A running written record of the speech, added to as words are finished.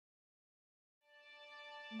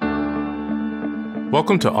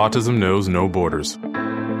Welcome to Autism Knows No Borders.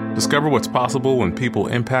 Discover what's possible when people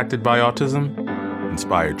impacted by autism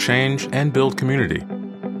inspire change and build community.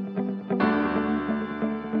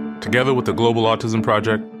 Together with the Global Autism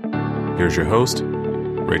Project, here's your host,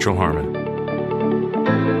 Rachel Harmon.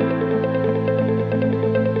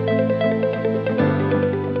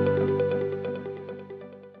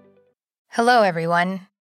 Hello, everyone.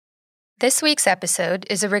 This week's episode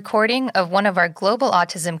is a recording of one of our Global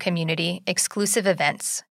Autism Community exclusive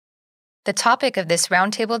events. The topic of this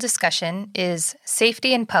roundtable discussion is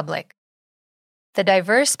safety in public. The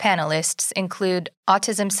diverse panelists include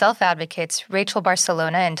autism self-advocates Rachel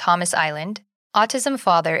Barcelona and Thomas Island, autism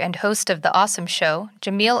father and host of The Awesome Show,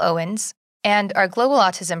 Jamil Owens, and our Global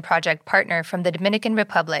Autism Project partner from the Dominican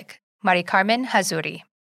Republic, Mari Carmen Hazuri.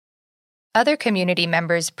 Other community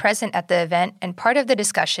members present at the event and part of the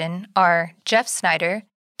discussion are Jeff Snyder,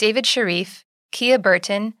 David Sharif, Kia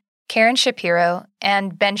Burton, Karen Shapiro,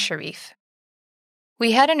 and Ben Sharif.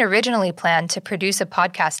 We hadn't originally planned to produce a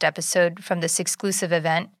podcast episode from this exclusive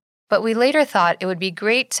event, but we later thought it would be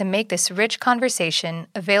great to make this rich conversation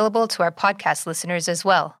available to our podcast listeners as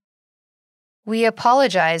well. We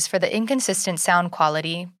apologize for the inconsistent sound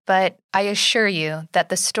quality, but I assure you that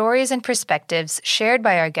the stories and perspectives shared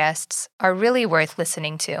by our guests are really worth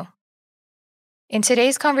listening to. In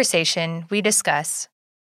today's conversation, we discuss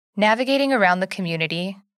navigating around the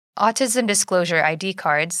community, autism disclosure ID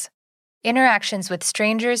cards, interactions with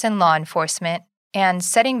strangers and law enforcement, and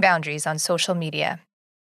setting boundaries on social media.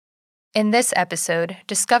 In this episode,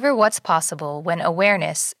 discover what's possible when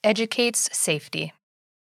awareness educates safety.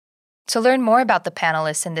 To learn more about the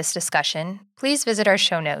panelists in this discussion, please visit our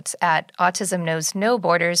show notes at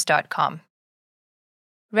autismknowsnoborders.com.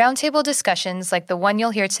 Roundtable discussions like the one you'll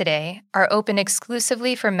hear today are open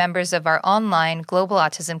exclusively for members of our online Global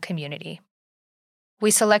Autism community.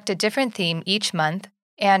 We select a different theme each month,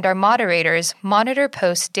 and our moderators monitor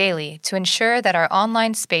posts daily to ensure that our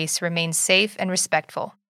online space remains safe and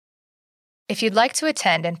respectful. If you'd like to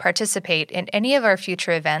attend and participate in any of our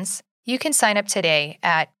future events, you can sign up today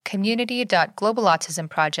at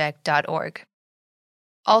community.globalautismproject.org.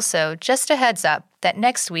 Also, just a heads up that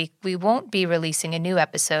next week we won't be releasing a new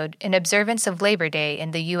episode in observance of Labor Day in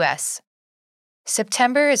the U.S.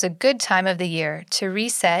 September is a good time of the year to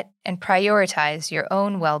reset and prioritize your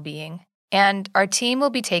own well-being, and our team will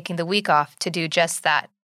be taking the week off to do just that.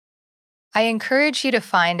 I encourage you to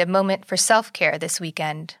find a moment for self-care this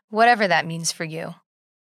weekend, whatever that means for you.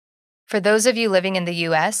 For those of you living in the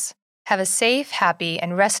U.S., have a safe, happy,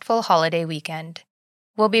 and restful holiday weekend.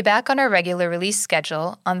 We'll be back on our regular release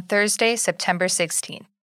schedule on Thursday, September 16th.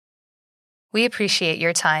 We appreciate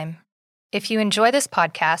your time. If you enjoy this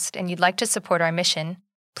podcast and you'd like to support our mission,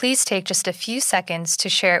 please take just a few seconds to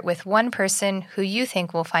share it with one person who you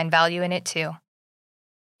think will find value in it too.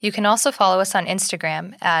 You can also follow us on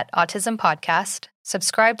Instagram at Autism Podcast,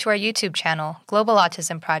 subscribe to our YouTube channel, Global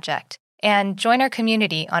Autism Project, and join our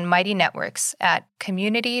community on Mighty Networks at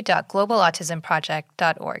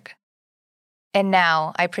community.globalautismproject.org. And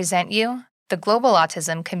now I present you the Global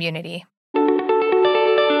Autism Community.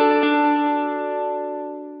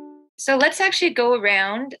 So let's actually go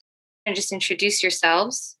around and just introduce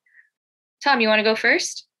yourselves. Tom, you want to go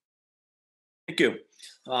first? Thank you.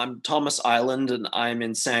 I'm Thomas Island, and I'm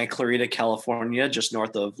in Santa Clarita, California, just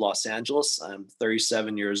north of Los Angeles. I'm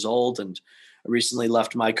 37 years old, and I recently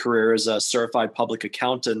left my career as a certified public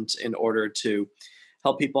accountant in order to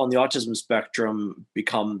help people on the autism spectrum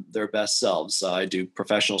become their best selves. I do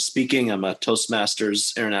professional speaking. I'm a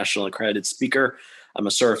Toastmasters International accredited speaker. I'm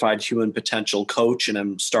a certified human potential coach, and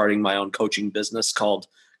I'm starting my own coaching business called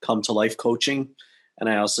Come to Life Coaching. And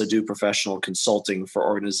I also do professional consulting for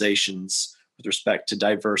organizations with respect to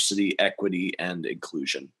diversity, equity, and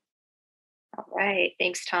inclusion. All right.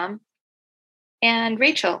 Thanks, Tom. And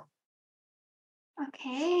Rachel.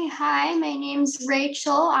 Okay, hi, my name's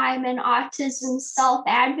Rachel. I'm an autism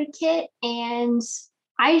self-advocate, and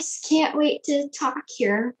I just can't wait to talk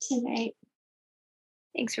here tonight.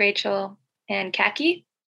 Thanks, Rachel. And Kaki?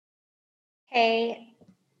 Hey,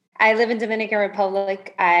 I live in Dominican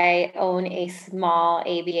Republic. I own a small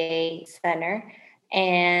ABA center,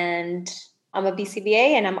 and I'm a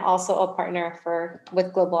BCBA, and I'm also a partner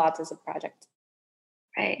with Global Autism Project.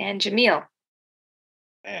 Right, and Jamil.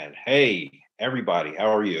 And hey, everybody,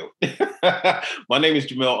 how are you? My name is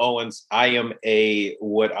Jamil Owens. I am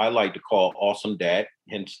what I like to call awesome dad,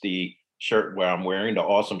 hence the shirt where I'm wearing, The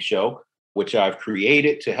Awesome Show, which I've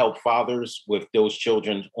created to help fathers with those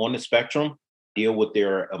children on the spectrum deal with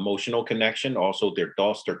their emotional connection, also their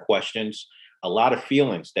thoughts, their questions, a lot of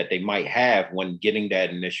feelings that they might have when getting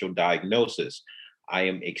that initial diagnosis. I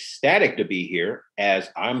am ecstatic to be here as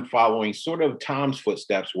I'm following sort of Tom's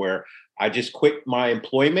footsteps, where I just quit my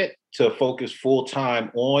employment to focus full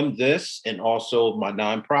time on this and also my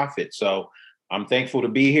nonprofit. So I'm thankful to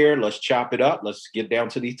be here. Let's chop it up. Let's get down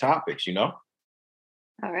to these topics. All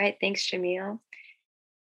right. Thanks, Jamil.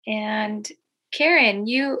 And Karen,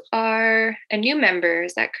 you are a new member.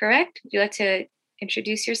 Is that correct? Would you like to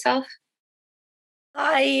introduce yourself?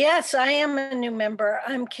 Yes, I am a new member.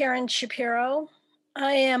 I'm Karen Shapiro.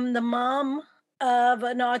 I am the mom of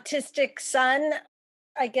an autistic son.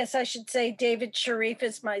 I guess I should say David Sharif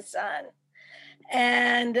is my son.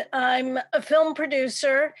 And I'm a film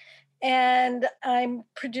producer, and I'm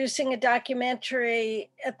producing a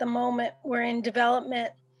documentary at the moment. We're in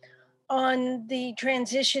development on the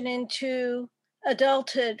transition into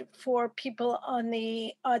adulthood for people on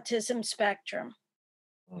the autism spectrum.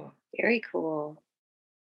 Very cool.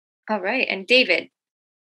 All right. And David.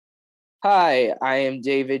 Hi, I am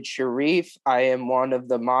David Sharif. I am one of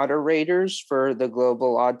the moderators for the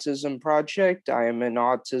Global Autism Project. I am an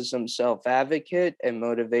autism self-advocate and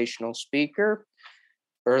motivational speaker.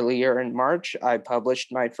 Earlier in March, I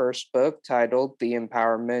published my first book titled The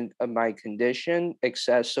Empowerment of My Condition,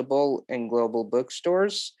 accessible in global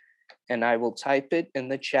bookstores, and I will type it in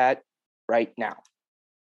the chat right now.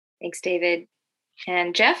 Thanks, David.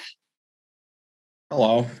 And Jeff?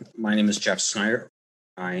 Hello, my name is Jeff Snyder.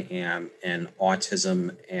 I am an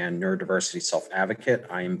autism and neurodiversity self-advocate.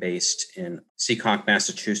 I am based in Seekonk,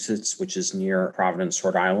 Massachusetts, which is near Providence,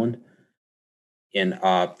 Rhode Island. In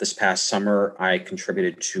this past summer, I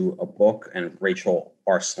contributed to a book, and Rachel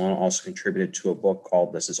Barcelona also contributed to a book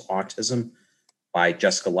called This is Autism by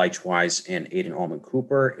Jessica Leitchwise and Aidan Allman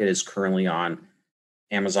Cooper. It is currently on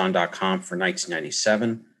Amazon.com for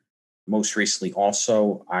 $19.97. Most recently,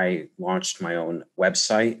 also, I launched my own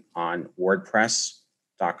website on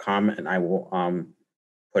WordPress.com, and I will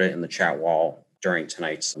put it in the chat wall during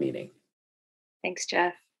tonight's meeting. Thanks,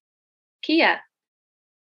 Jeff. Kia.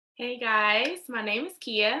 Hey guys, my name is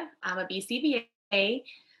Kia. I'm a BCBA.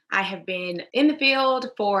 I have been in the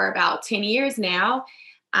field for about 10 years now.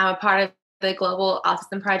 I'm a part of the Global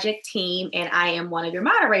Autism Project team, and I am one of your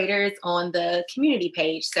moderators on the community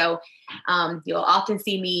page. So you'll often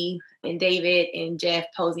see me and David and Jeff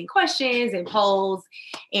posing questions and polls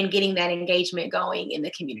and getting that engagement going in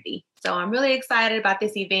the community. So I'm really excited about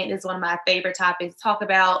this event. It's one of my favorite topics to talk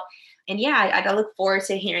about. And yeah, I look forward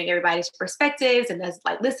to hearing everybody's perspectives and just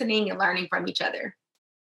like listening and learning from each other.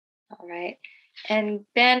 All right. And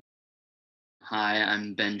Ben. Hi,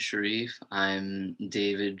 I'm Ben Sharif. I'm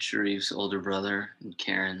David Sharif's older brother and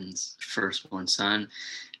Karen's firstborn son.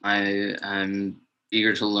 I'm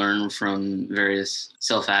eager to learn from various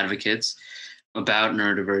self-advocates about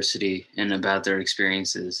neurodiversity and about their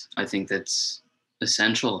experiences. I think that's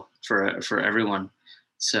essential for everyone.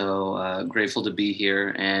 So grateful to be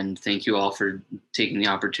here, and thank you all for taking the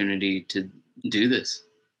opportunity to do this.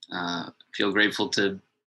 Feel grateful to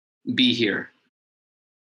be here.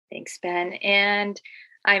 Thanks, Ben. And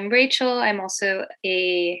I'm Rachel. I'm also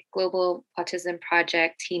a Global Autism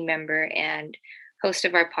Project team member and host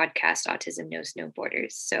of our podcast, Autism Knows No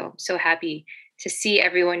Borders. So happy to see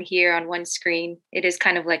everyone here on one screen. It is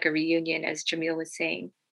kind of like a reunion, as Jamil was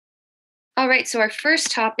saying. All right, so our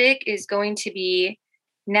first topic is going to be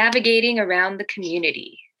navigating around the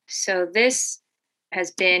community. So this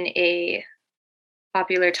has been a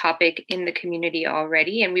popular topic in the community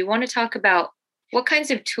already, and we want to talk about what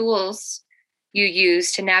kinds of tools you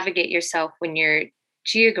use to navigate yourself when you're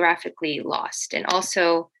geographically lost. And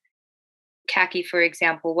also, Kaki, for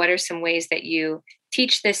example, what are some ways that you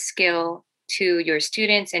teach this skill to your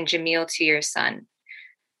students, and Jamil to your son?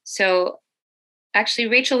 So actually,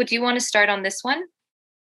 Rachel, do you want to start on this one?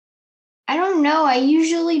 I don't know. I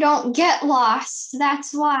usually don't get lost.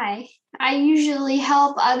 That's why. I usually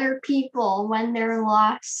help other people when they're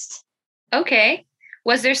lost. Okay.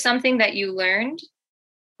 Was there something that you learned,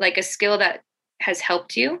 like a skill that has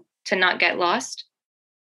helped you to not get lost?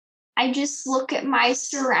 I just look at my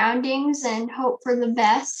surroundings and hope for the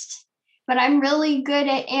best. But I'm really good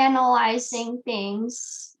at analyzing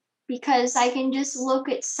things because I can just look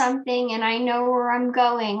at something and I know where I'm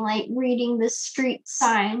going, like reading the street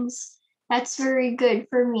signs. That's very good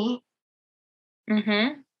for me.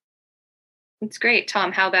 Mm-hmm. That's great.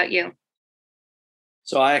 Tom, how about you?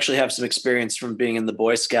 So I actually have some experience from being in the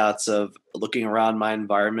Boy Scouts of looking around my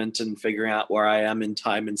environment and figuring out where I am in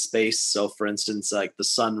time and space. So for instance, like the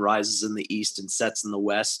sun rises in the east and sets in the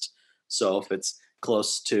west. So if it's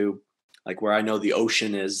close to like where I know the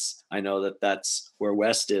ocean is, I know that that's where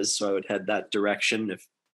west is. So I would head that direction if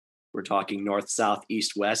we're talking north, south,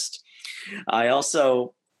 east, west. I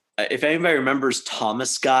if anybody remembers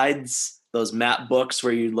Thomas guides, those map books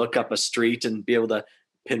where you look up a street and be able to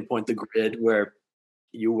pinpoint the grid where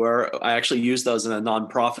you were. I actually use those in a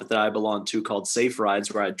nonprofit that I belong to called Safe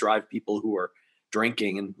Rides, where I drive people who were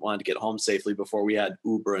drinking and wanted to get home safely before we had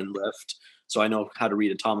Uber and Lyft. So I know how to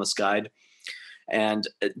read a Thomas guide. And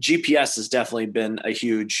GPS has definitely been a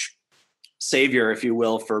huge savior, if you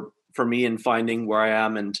will, for me in finding where I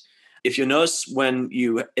am. And if you notice when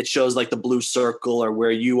it shows like the blue circle or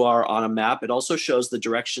where you are on a map, it also shows the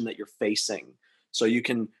direction that you're facing. So you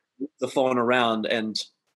can move the phone around, and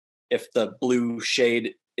if the blue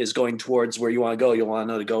shade is going towards where you want to go, you'll want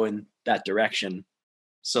to know to go in that direction.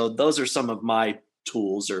 So those are some of my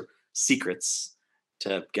tools or secrets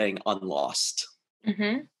to getting unlost.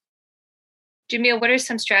 Mm-hmm. Jamil, what are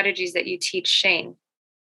some strategies that you teach Shane?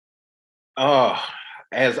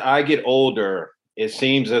 As I get older, it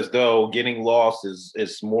seems as though getting lost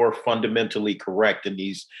is more fundamentally correct in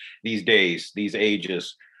these days, these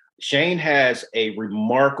ages. Shane has a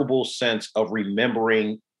remarkable sense of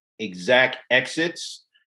remembering exact exits,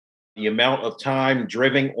 the amount of time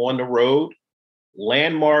driven on the road,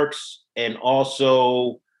 landmarks, and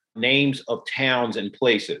also names of towns and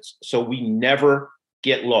places. So we never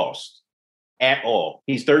get lost at all.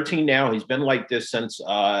 He's 13 now. He's been like this since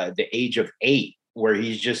the age of 8, where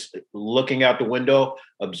he's just looking out the window,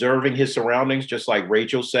 observing his surroundings, just like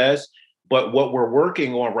Rachel says. But what we're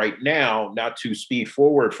working on right now, not to speed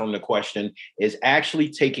forward from the question, is actually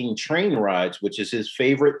taking train rides, which is his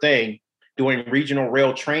favorite thing, doing regional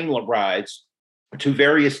rail train rides to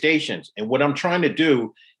various stations. And what I'm trying to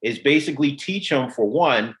do is basically teach him, for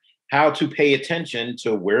one, how to pay attention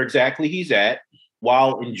to where exactly he's at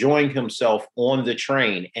while enjoying himself on the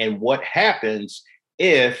train, and what happens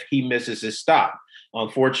if he misses his stop.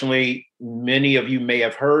 Unfortunately, many of you may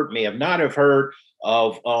have not have heard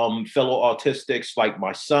of fellow autistics like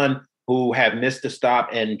my son who have missed a stop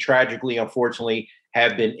and tragically, unfortunately,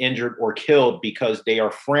 have been injured or killed because they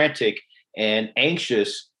are frantic and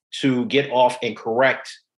anxious to get off and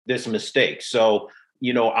correct this mistake. So,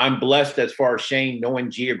 I'm blessed as far as Shane knowing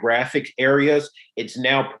geographic areas. It's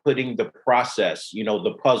now putting the process,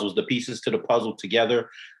 the puzzles, the pieces to the puzzle together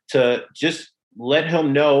to just let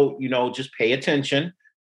him know, just pay attention,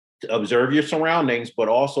 to observe your surroundings, but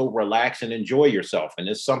also relax and enjoy yourself. And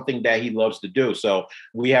it's something that he loves to do. So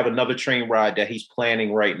we have another train ride that he's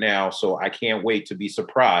planning right now. So I can't wait to be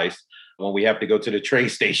surprised when we have to go to the train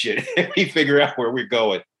station and we figure out where we're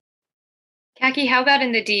going. Kaki, how about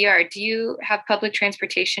in the DR? Do you have public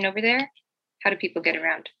transportation over there? How do people get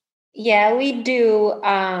around? Yeah, we do.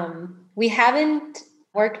 We haven't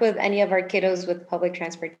worked with any of our kiddos with public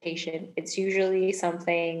transportation. It's usually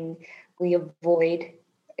something we avoid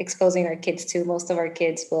exposing our kids to. Most of our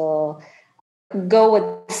kids will go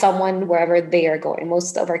with someone wherever they are going.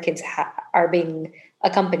 Most of our kids are being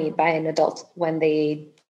accompanied by an adult when they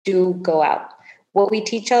do go out. What we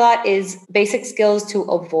teach a lot is basic skills to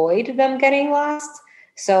avoid them getting lost.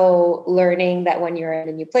 So learning that when you're in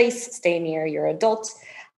a new place, stay near your adults.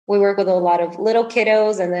 We work with a lot of little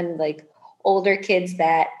kiddos and then like older kids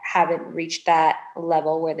that haven't reached that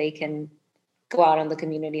level where they can go out in the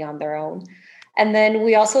community on their own. And then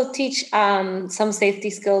we also teach some safety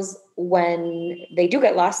skills when they do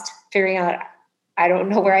get lost, figuring out, I don't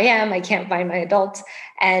know where I am, I can't find my adult,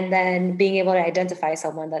 and then being able to identify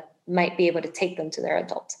someone that might be able to take them to their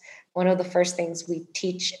adult. One of the first things we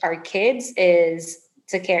teach our kids is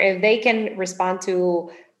to care. If they can respond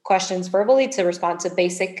to questions verbally, to respond to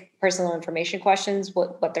basic personal information questions,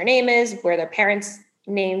 what their name is, where their parents'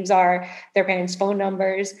 names are, their parents' phone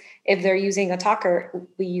numbers. If they're using a talker,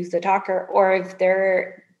 we use the talker. Or if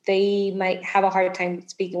they might have a hard time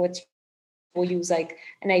speaking with, we'll use like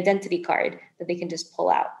an identity card that they can just pull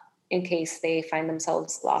out in case they find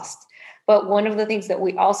themselves lost. But one of the things that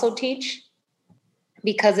we also teach,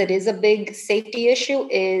 because it is a big safety issue,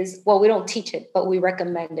 is, well, we don't teach it, but we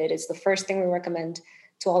recommend it. It's the first thing we recommend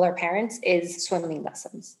to all our parents is swimming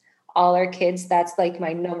lessons. All our kids, that's like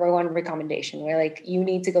my number one recommendation. We're like, you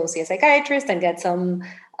need to go see a psychiatrist and get some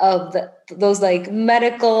of those like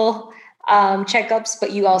medical checkups,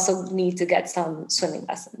 but you also need to get some swimming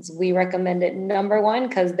lessons. We recommend it, number one,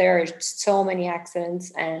 because there are so many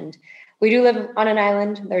accidents and we do live on an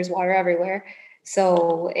island. There's water everywhere.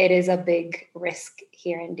 So it is a big risk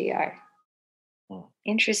here in DR.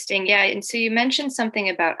 Interesting. Yeah. And so you mentioned something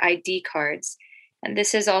about ID cards. And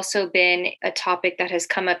this has also been a topic that has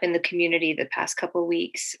come up in the community the past couple of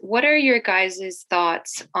weeks. What are your guys'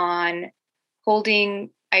 thoughts on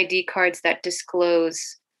holding ID cards that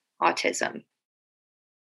disclose autism?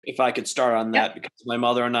 If I could start on that, Yep. because my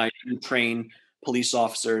mother and I do train police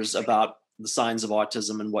officers about the signs of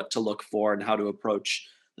autism and what to look for and how to approach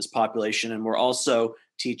this population. And we're also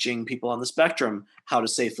teaching people on the spectrum how to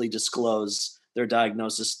safely disclose their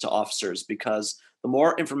diagnosis to officers, because the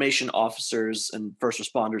more information officers and first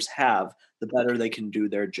responders have, the better they can do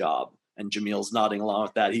their job. And Jamil's nodding along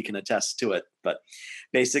with that. He can attest to it. But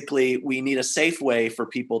basically, we need a safe way for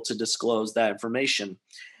people to disclose that information.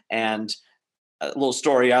 And a little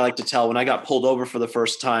story I like to tell: when I got pulled over for the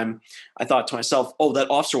first time, I thought to myself, oh, that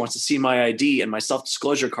officer wants to see my ID and my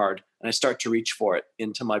self-disclosure card. And I start to reach for it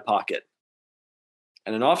into my pocket.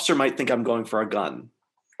 And an officer might think I'm going for a gun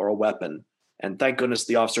or a weapon. And thank goodness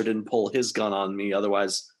the officer didn't pull his gun on me.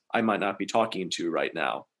 Otherwise, I might not be talking to you right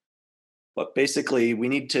now. But basically, we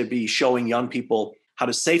need to be showing young people how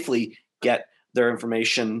to safely get their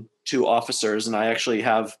information to officers. And I actually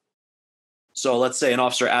have, so let's say an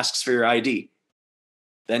officer asks for your ID.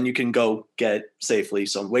 Then you can go get it safely.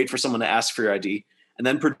 So wait for someone to ask for your ID and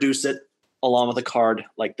then produce it along with a card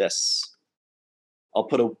like this. I'll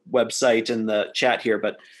put a website in the chat here,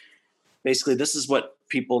 but basically this is what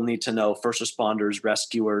people need to know: first responders,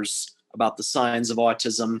 rescuers, about the signs of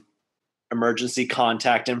autism, emergency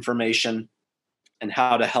contact information, and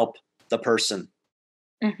how to help the person.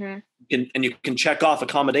 Mm-hmm. And you can check off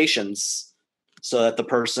accommodations so that the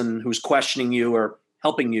person who's questioning you or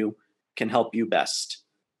helping you can help you best.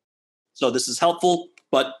 So this is helpful,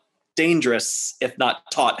 but dangerous if not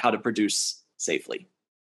taught how to produce safely.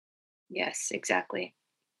 Yes, exactly.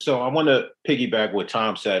 So I want to piggyback what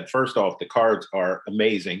Tom said. First off, the cards are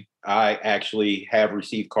amazing. I actually have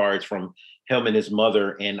received cards from him and his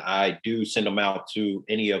mother, and I do send them out to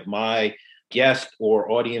any of my guests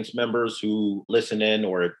or audience members who listen in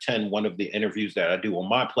or attend one of the interviews that I do on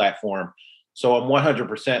my platform. So I'm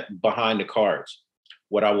 100% behind the cards.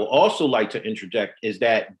 What I will also like to interject is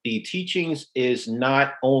that the teachings is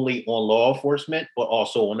not only on law enforcement, but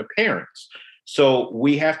also on the parents. So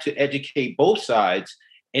we have to educate both sides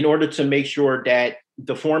in order to make sure that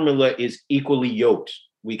the formula is equally yoked,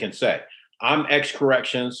 we can say. I'm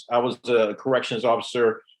ex-corrections. I was a corrections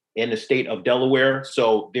officer in the state of Delaware.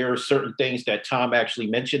 So there are certain things that Tom actually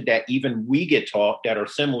mentioned that even we get taught that are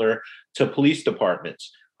similar to police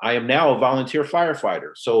departments. I am now a volunteer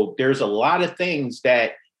firefighter. So there's a lot of things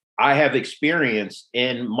that I have experienced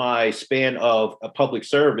in my span of a public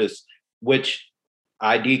service, which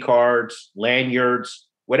ID cards, lanyards,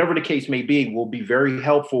 whatever the case may be, will be very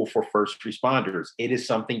helpful for first responders. It is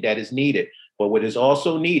something that is needed. But what is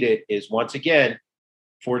also needed is, once again,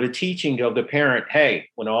 for the teaching of the parent, hey,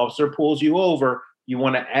 when an officer pulls you over, you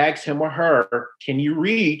want to ask him or her, can you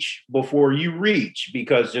reach before you reach?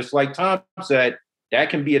 Because just like Tom said, that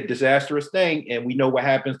can be a disastrous thing. And we know what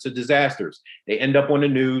happens to disasters. They end up on the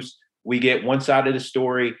news. We get one side of the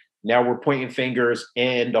story. Now we're pointing fingers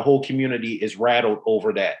and the whole community is rattled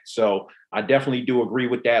over that. So I definitely do agree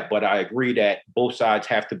with that. But I agree that both sides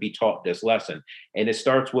have to be taught this lesson. And it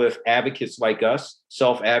starts with advocates like us,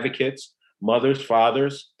 self-advocates, mothers,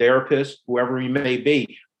 fathers, therapists, whoever we may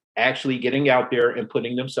be, actually getting out there and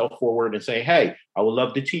putting themselves forward and saying, hey, I would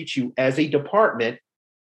love to teach you as a department,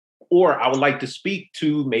 or I would like to speak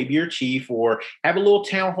to maybe your chief, or have a little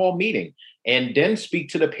town hall meeting, and then speak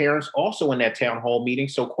to the parents also in that town hall meeting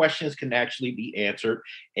so questions can actually be answered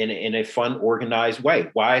in a fun, organized way.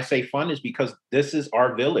 Why I say fun is because this is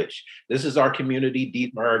our village. This is our community.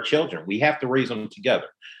 These are our children. We have to raise them together.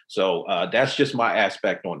 So that's just my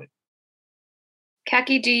aspect on it.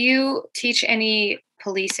 Kaki, do you teach any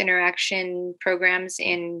police interaction programs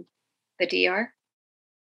in the DR?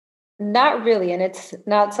 Not really. And it's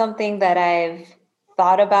not something that I've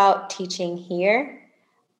thought about teaching here.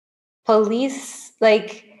 Police,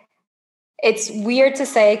 it's weird to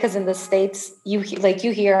say, because in the States, you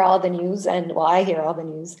hear all the news, and I hear all the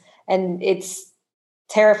news, and it's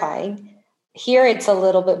terrifying. Here, it's a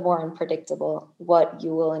little bit more unpredictable what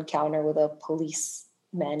you will encounter with a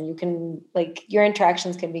policeman. You can, your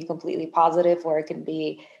interactions can be completely positive, or it can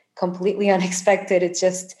be completely unexpected. It's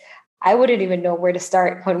just, I wouldn't even know where to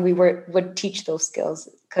start when we would teach those skills,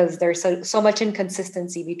 because there's so much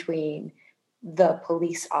inconsistency between the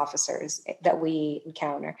police officers that we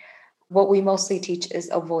encounter. What we mostly teach is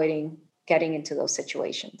avoiding getting into those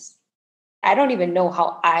situations. I don't even know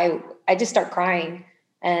how I just start crying,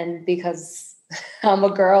 and because I'm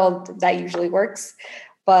a girl, that usually works.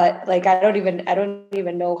 But I don't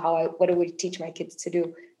even know what I would teach my kids to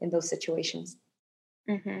do in those situations.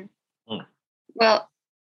 Mm-hmm. Well,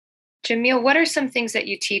 Jamil, what are some things that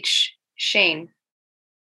you teach Shane?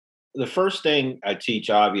 The first thing I teach,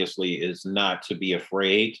 obviously, is not to be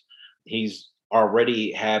afraid. He's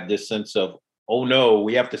already had this sense of, oh no,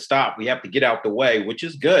 we have to stop. We have to get out the way, which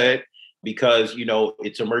is good. because,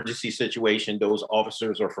 it's emergency situation. Those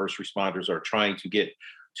officers or first responders are trying to get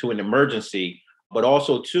to an emergency, but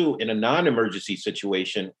also too, in a non-emergency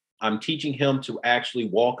situation, I'm teaching him to actually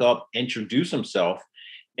walk up, introduce himself,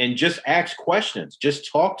 and just ask questions.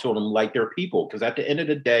 Just talk to them like they're people. Because at the end of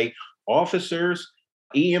the day, officers,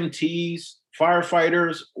 EMTs,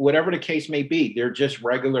 firefighters, whatever the case may be, they're just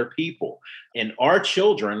regular people. And our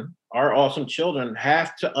children, our awesome children,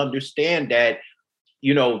 have to understand that,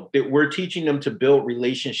 that we're teaching them to build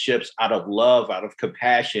relationships out of love, out of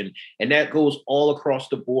compassion. And that goes all across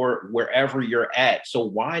the board wherever you're at. So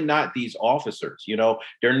why not these officers?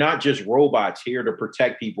 They're not just robots here to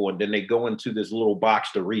protect people and then they go into this little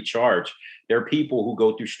box to recharge. They're people who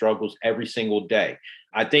go through struggles every single day.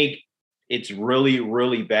 I think it's really,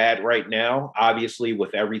 really bad right now, obviously,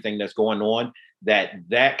 with everything that's going on,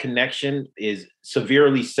 that connection is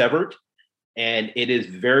severely severed. And it is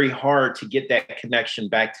very hard to get that connection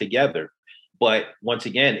back together. But once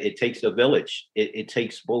again, it takes a village. It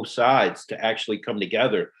takes both sides to actually come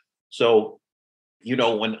together. So,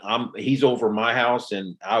 when he's over my house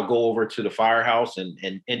and I'll go over to the firehouse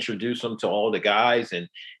and introduce him to all the guys and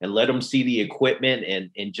let him see the equipment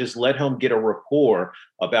and just let him get a rapport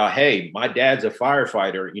about, hey, my dad's a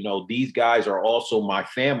firefighter. These guys are also my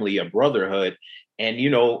family, a brotherhood. And,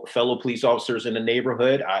 fellow police officers in the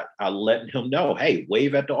neighborhood, I let him know, hey,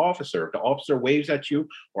 wave at the officer. If the officer waves at you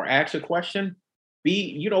or asks a question,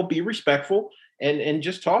 be respectful and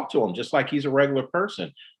just talk to him just like he's a regular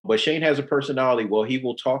person. But Shane has a personality. Well, he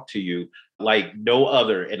will talk to you like no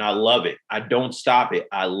other. And I love it. I don't stop it.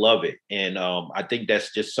 I love it. And I think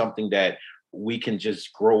that's just something that we can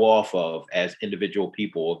just grow off of as individual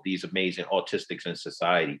people of these amazing autistics in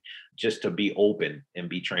society, just to be open and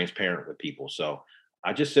be transparent with people. So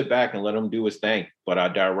I just sit back and let him do his thing, but I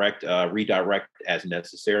redirect as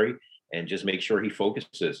necessary and just make sure he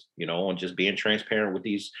focuses, on just being transparent with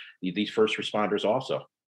these first responders also.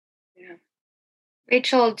 Yeah.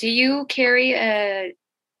 Rachel, do you carry a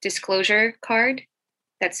disclosure card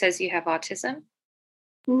that says you have autism?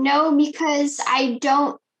 No, because I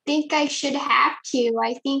don't think I should have to.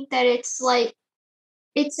 I think that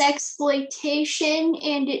it's exploitation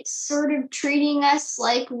and it's sort of treating us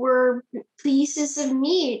like we're pieces of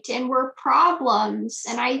meat and we're problems.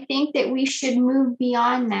 And I think that we should move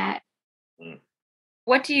beyond that.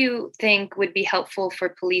 What do you think would be helpful for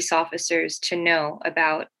police officers to know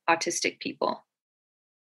about autistic people?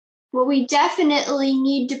 Well, we definitely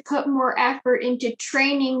need to put more effort into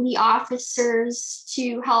training the officers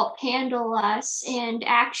to help handle us and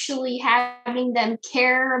actually having them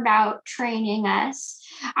care about training us.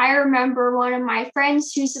 I remember one of my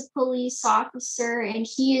friends who's a police officer, and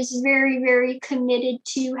he is very, very committed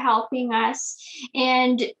to helping us.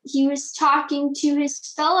 And he was talking to his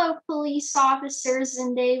fellow police officers,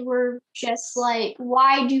 and they were just like,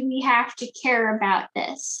 why do we have to care about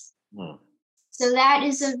this? So that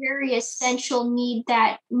is a very essential need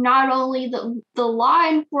that not only the law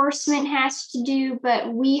enforcement has to do,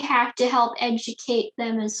 but we have to help educate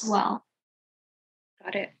them as well.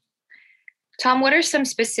 Got it. Tom, what are some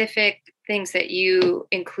specific things that you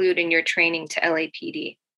include in your training to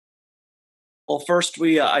LAPD? Well, first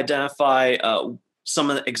we identify some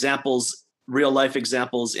of the examples, real life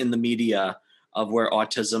examples in the media of where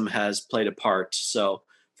autism has played a part. So,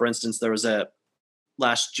 for instance, there was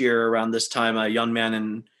last year around this time, a young man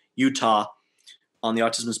in Utah on the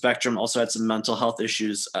autism spectrum, also had some mental health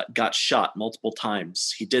issues, got shot multiple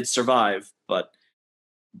times. He did survive, but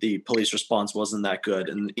the police response wasn't that good.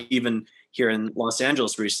 And even here in Los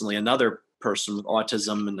Angeles recently, another person with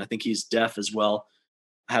autism, and I think he's deaf as well,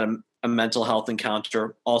 had a mental health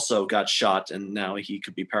encounter, also got shot, and now he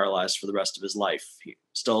could be paralyzed for the rest of his life. He's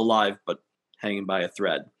still alive, but hanging by a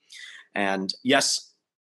thread. And yes,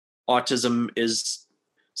 autism is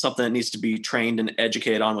something that needs to be trained and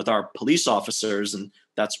educated on with our police officers. And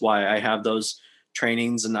that's why I have those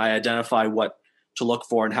trainings and I identify what to look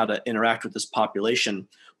for and how to interact with this population.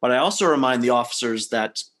 But I also remind the officers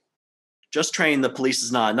that just training the police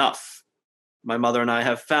is not enough. My mother and I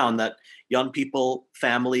have found that young people,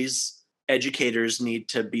 families, educators need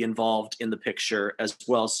to be involved in the picture as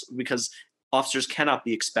well, because officers cannot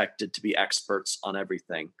be expected to be experts on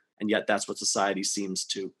everything. And yet that's what society seems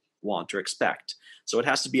to want or expect. So it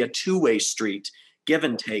has to be a two-way street, give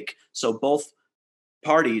and take, so both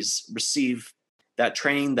parties receive that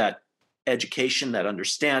training, that education, that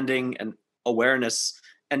understanding and awareness,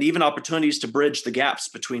 and even opportunities to bridge the gaps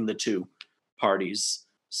between the two parties.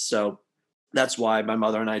 So that's why my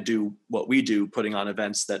mother and I do what we do, putting on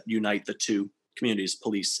events that unite the two communities,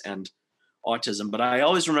 police and autism. But I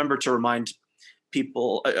always remember to remind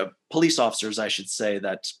people, police officers, I should say,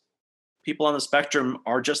 that people on the spectrum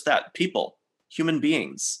are just that, people, human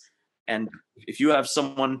beings. And if you have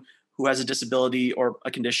someone who has a disability or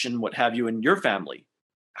a condition, what have you, in your family,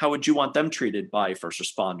 how would you want them treated by first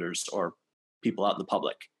responders or people out in the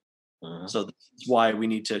public? So this is why we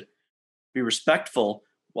need to be respectful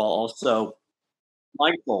while also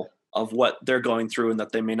mindful of what they're going through and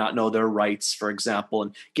that they may not know their rights, for example,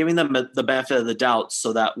 and giving them the benefit of the doubt.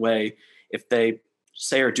 So that way, if they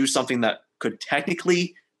say or do something that could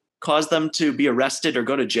technically cause them to be arrested or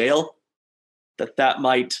go to jail, that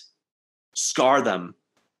might scar them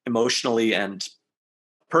emotionally and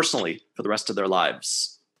personally for the rest of their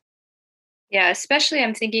lives. Yeah, especially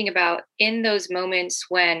I'm thinking about in those moments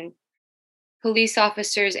when police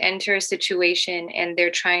officers enter a situation and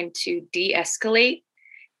they're trying to de-escalate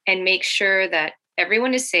and make sure that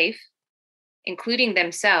everyone is safe, including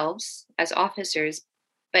themselves as officers,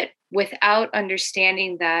 but without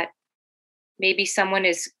understanding that maybe someone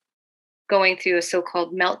is going through a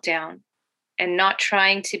so-called meltdown and not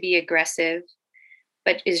trying to be aggressive,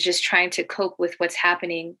 but is just trying to cope with what's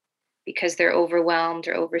happening because they're overwhelmed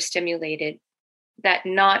or overstimulated, that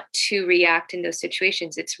not to react in those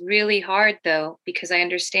situations. It's really hard though, because I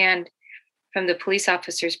understand from the police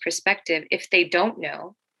officer's perspective, if they don't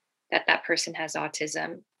know that that person has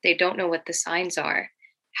autism, they don't know what the signs are,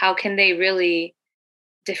 how can they really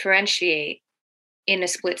differentiate in a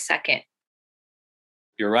split second?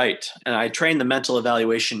 You're right. And I train the mental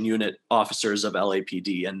evaluation unit officers of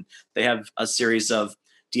LAPD, and they have a series of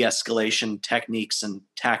de-escalation techniques and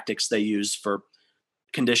tactics they use for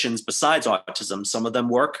conditions besides autism. Some of them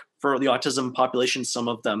work for the autism population, some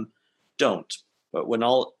of them don't. But when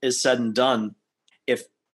all is said and done, if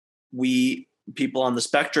we people on the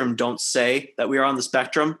spectrum don't say that we are on the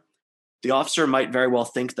spectrum, the officer might very well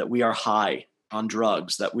think that we are high on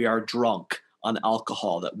drugs, that we are drunk on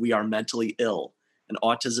alcohol, that we are mentally ill. And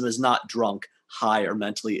autism is not drunk, high, or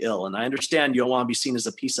mentally ill. And I understand you don't want to be seen as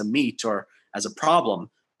a piece of meat or as a problem,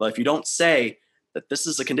 but if you don't say that this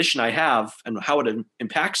is a condition I have and how it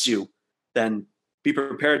impacts you, then be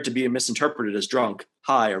prepared to be misinterpreted as drunk,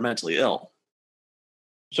 high, or mentally ill.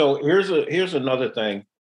 So here's another thing.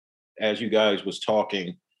 As you guys was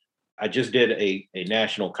talking, I just did a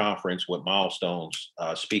national conference with Milestones,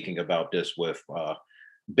 speaking about this with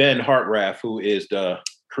Ben Hartraff, who is the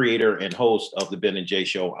creator and host of the Ben and Jay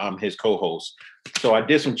Show. I'm his co-host. So I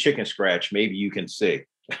did some chicken scratch. Maybe you can see.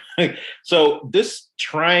 So this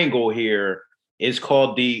triangle here is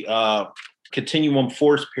called the continuum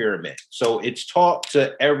force pyramid. So it's taught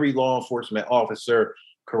to every law enforcement officer,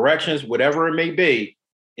 corrections, whatever it may be.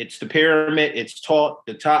 It's the pyramid. It's taught,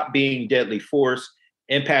 the top being deadly force,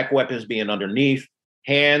 impact weapons being underneath,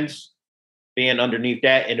 hands being underneath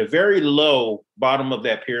that, and the very low bottom of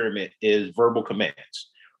that pyramid is verbal commands.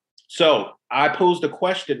 So I posed a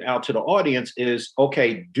question out to the audience is,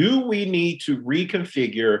 okay, do we need to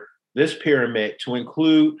reconfigure this pyramid to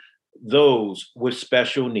include those with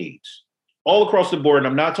special needs? All across the board, and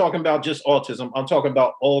I'm not talking about just autism, I'm talking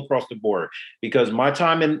about all across the board, because my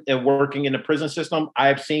time in working in the prison system,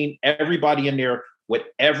 I've seen everybody in there with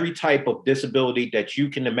every type of disability that you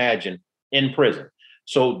can imagine in prison.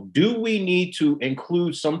 So do we need to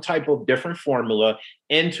include some type of different formula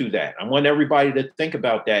into that? I want everybody to think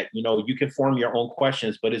about that. You know, you can form your own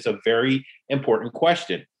questions, but it's a very important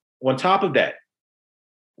question. On top of that,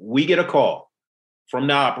 we get a call from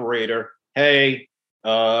the operator. Hey,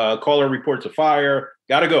 caller reports a fire.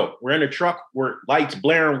 Gotta go. We're in a truck. We're lights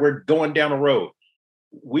blaring. We're going down the road.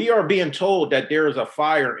 We are being told that there is a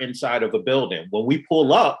fire inside of a building. When we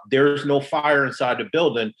pull up, there's no fire inside the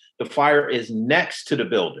building. The fire is next to the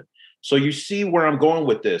building. So you see where I'm going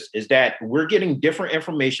with this is that we're getting different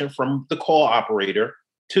information from the call operator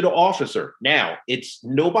to the officer. Now, it's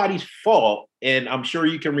nobody's fault. And I'm sure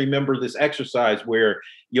you can remember this exercise where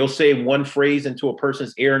you'll say one phrase into a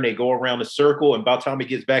person's ear and they go around a circle. And by the time it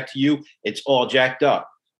gets back to you, it's all jacked up.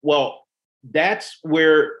 Well, that's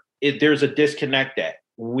where there's a disconnect at.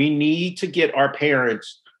 We need to get our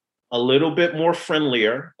parents a little bit more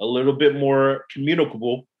friendlier, a little bit more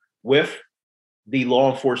communicable with the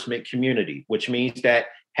law enforcement community, which means that,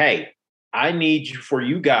 hey, I need for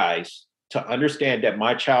you guys to understand that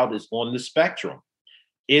my child is on the spectrum.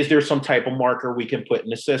 Is there some type of marker we can put in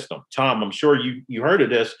the system? Tom, I'm sure you heard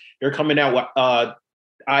of this. They're coming out with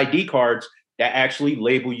ID cards that actually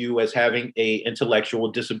label you as having a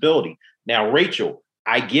intellectual disability. Now, Rachel,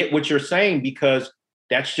 I get what you're saying because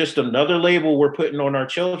that's just another label we're putting on our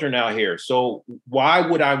children out here. So why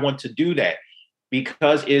would I want to do that?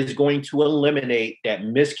 Because it's going to eliminate that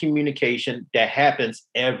miscommunication that happens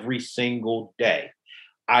every single day.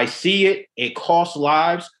 I see it. It costs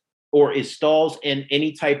lives. or it stalls in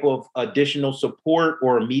any type of additional support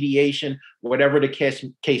or mediation, whatever the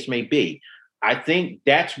case may be. I think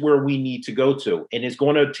that's where we need to go to. And it's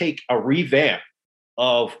going to take a revamp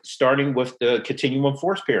of starting with the continuum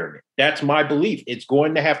force pyramid. That's my belief. It's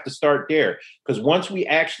going to have to start there, because once we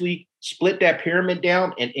actually split that pyramid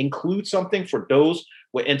down and include something for those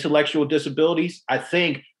with intellectual disabilities, I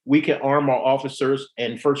think we can arm our officers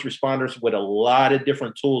and first responders with a lot of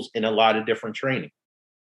different tools and a lot of different training.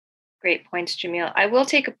 Great points, Jamil. I will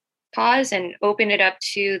take a pause and open it up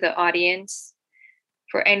to the audience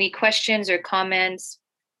for any questions or comments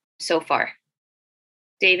so far.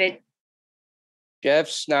 David? Jeff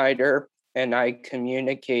Snyder and I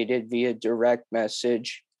communicated via direct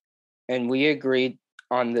message, and we agreed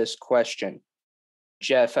on this question.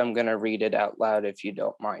 Jeff, I'm going to read it out loud if you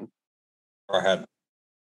don't mind. Go ahead.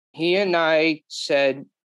 He and I said,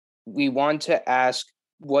 we want to ask,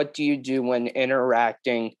 what do you do when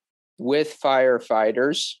interacting with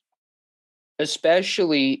firefighters,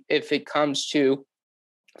 especially if it comes to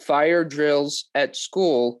fire drills at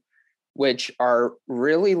school, which are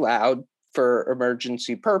really loud for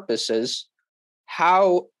emergency purposes?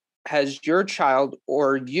 How has your child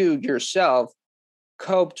or you yourself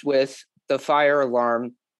coped with the fire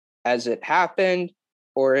alarm as it happened,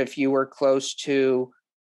 or if you were close to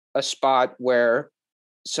a spot where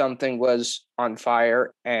something was on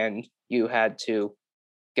fire and you had to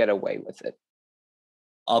get away with it?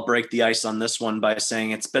 I'll break the ice on this one by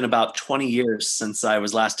saying it's been about 20 years since I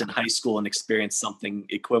was last in high school and experienced something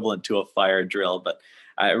equivalent to a fire drill, but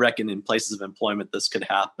I reckon in places of employment this could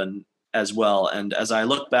happen as well. And as I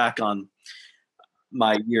look back on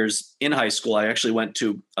my years in high school, I actually went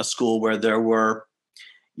to a school where there were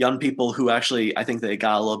young people who actually, I think they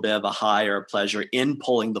got a little bit of a high or a pleasure in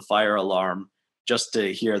pulling the fire alarm just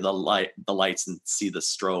to hear the lights and see the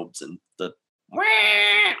strobes and the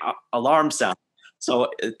alarm sound. So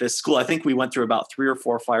at this school, I think we went through about 3 or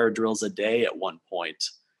 4 fire drills a day at one point,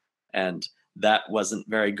 and that wasn't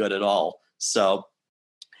very good at all. So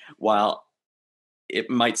while it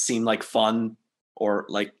might seem like fun or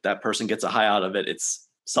like that person gets a high out of it, it's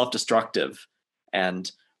self-destructive,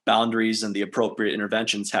 and boundaries and the appropriate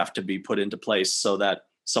interventions have to be put into place so that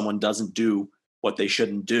someone doesn't do what they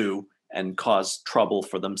shouldn't do and cause trouble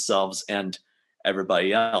for themselves and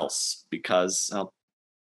everybody else. Because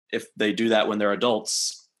if they do that when they're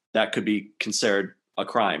adults, that could be considered a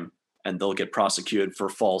crime and they'll get prosecuted for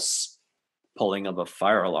false pulling of a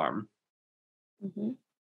fire alarm. Mm-hmm.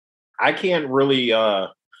 I can't really, I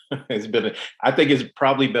think it's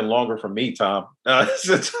probably been longer for me, Tom,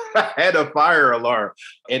 since I had a fire alarm.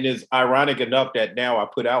 And it's ironic enough that now I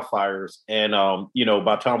put out fires. And,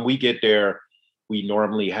 by the time we get there, we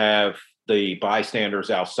normally have the bystanders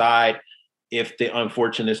outside. If the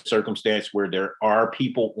unfortunate circumstance where there are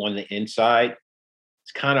people on the inside,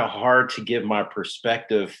 it's kind of hard to give my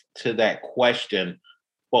perspective to that question.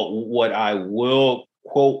 But what I will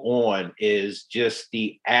quote on is just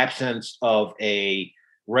the absence of a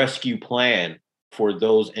rescue plan for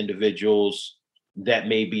those individuals that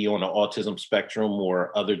may be on the autism spectrum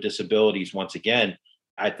or other disabilities. Once again,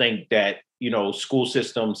 I think that, school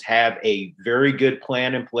systems have a very good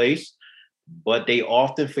plan in place, but they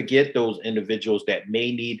often forget those individuals that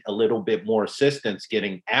may need a little bit more assistance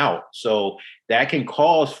getting out. So that can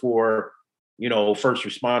cause for, first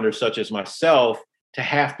responders such as myself to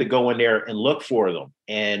have to go in there and look for them.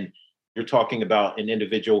 And you're talking about an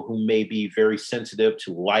individual who may be very sensitive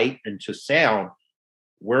to light and to sound.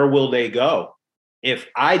 Where will they go? If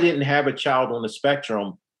I didn't have a child on the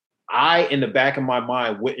spectrum, I, in the back of my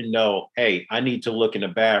mind, wouldn't know, hey, I need to look in the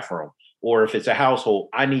bathroom. Or if it's a household,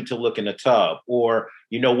 I need to look in the tub. Or,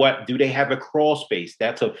 do they have a crawl space?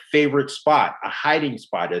 That's a favorite spot, a hiding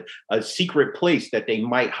spot, a secret place that they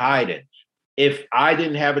might hide in. If I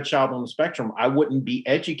didn't have a child on the spectrum, I wouldn't be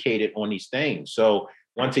educated on these things. So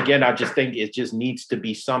once again, I just think it just needs to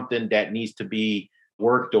be something that needs to be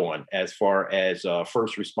worked on as far as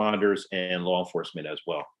first responders and law enforcement as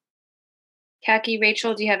well. Khaki,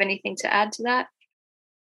 Rachel, do you have anything to add to that?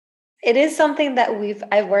 It is something that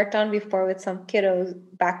I've worked on before with some kiddos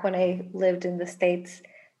back when I lived in the States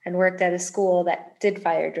and worked at a school that did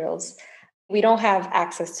fire drills. We don't have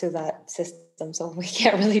access to that system, so we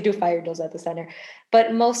can't really do fire drills at the center.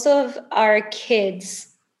 But most of our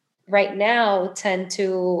kids right now tend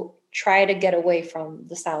to try to get away from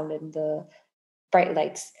the sound and the bright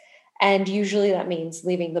lights. And usually that means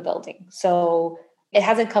leaving the building. So it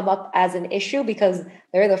hasn't come up as an issue because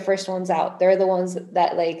they're the first ones out. They're the ones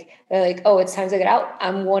that they're like, oh, it's time to get out.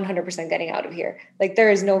 I'm 100% getting out of here. Like, there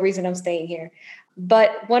is no reason I'm staying here.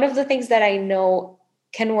 But one of the things that I know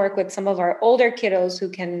can work with some of our older kiddos who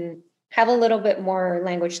can have a little bit more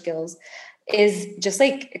language skills is just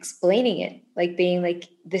like explaining it, like being like,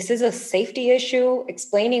 this is a safety issue,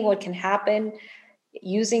 explaining what can happen,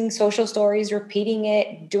 using social stories, repeating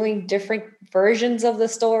it, doing different versions of the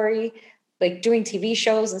story, like doing TV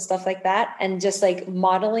shows and stuff like that, and just like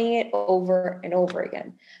modeling it over and over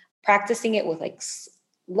again, practicing it with like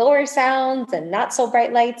lower sounds and not so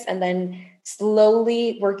bright lights, and then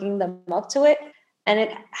slowly working them up to it. And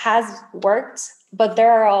it has worked, but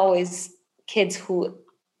there are always kids who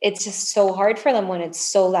it's just so hard for them when it's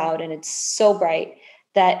so loud and it's so bright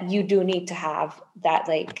that you do need to have that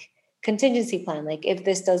like contingency plan. Like, if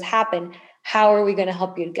this does happen, how are we going to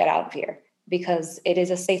help you get out of here? Because it is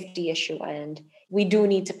a safety issue and we do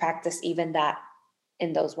need to practice even that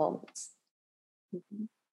in those moments. Mm-hmm.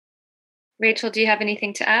 Rachel, do you have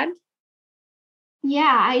anything to add?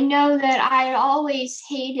 Yeah, I know that I always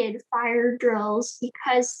hated fire drills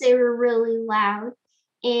because they were really loud.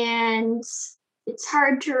 And it's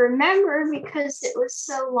hard to remember because it was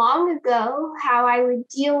so long ago how I would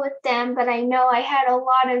deal with them, but I know I had a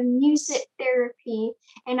lot of music therapy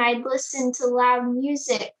and I'd listen to loud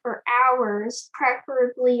music for hours,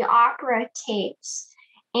 preferably opera tapes.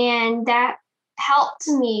 And that helped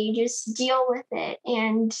me just deal with it.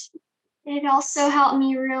 And it also helped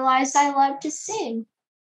me realize I love to sing.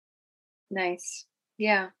 Nice.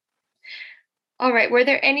 Yeah. All right. Were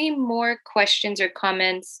there any more questions or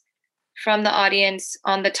comments from the audience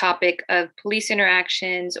on the topic of police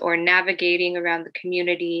interactions or navigating around the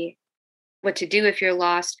community, what to do if you're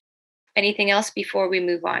lost? Anything else before we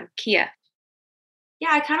move on? Kia. Yeah,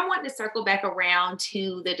 I kind of want to circle back around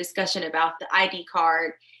to the discussion about the ID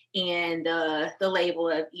card and the label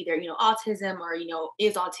of either, autism or,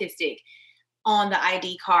 is autistic on the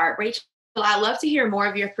ID card. Rachel, I'd love to hear more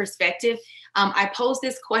of your perspective. I posed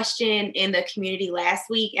this question in the community last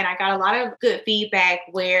week, and I got a lot of good feedback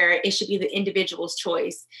where it should be the individual's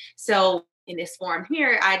choice. So in this forum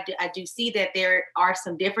here, I do see that there are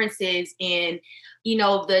some differences in,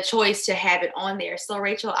 the choice to have it on there. So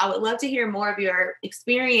Rachel, I would love to hear more of your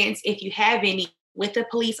experience, if you have any, with a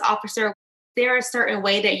police officer. Is there a certain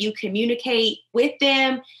way that you communicate with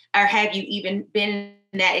them, or have you even been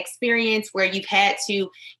in that experience where you've had to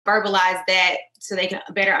verbalize that so they can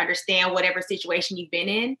better understand whatever situation you've been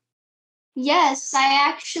in? Yes, I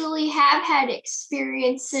actually have had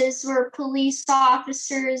experiences where police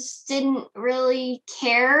officers didn't really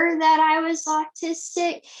care that I was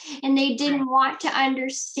autistic and they didn't want to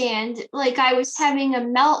understand. Like, I was having a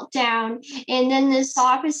meltdown and then this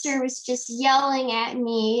officer was just yelling at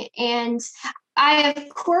me, and I, of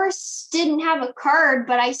course, didn't have a card,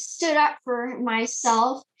 but I stood up for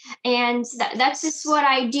myself. And that's just what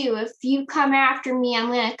I do. If you come after me, I'm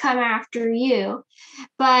going to come after you.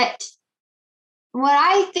 But what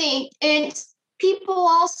I think, and people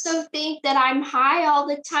also think that I'm high all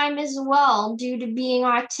the time as well due to being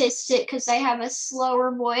autistic because I have a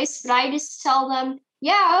slower voice, but I just tell them,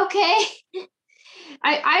 yeah, okay.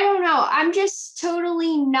 I don't know. I'm just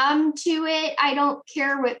totally numb to it. I don't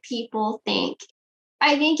care what people think.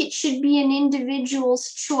 I think it should be an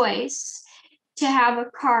individual's choice to have a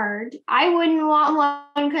card. I wouldn't want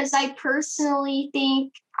one because I personally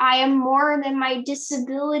think I am more than my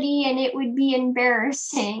disability and it would be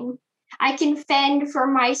embarrassing. I can fend for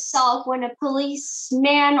myself when a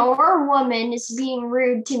policeman or woman is being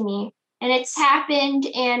rude to me. And it's happened,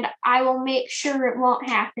 and I will make sure it won't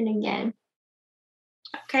happen again.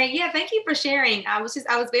 Okay, yeah, thank you for sharing. I was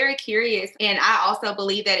very curious, and I also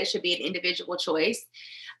believe that it should be an individual choice.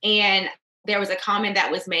 And there was a comment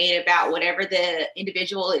that was made about whatever the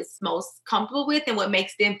individual is most comfortable with and what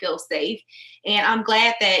makes them feel safe. And I'm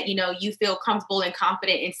glad that, you feel comfortable and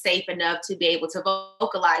confident and safe enough to be able to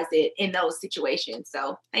vocalize it in those situations.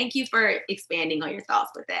 So thank you for expanding on your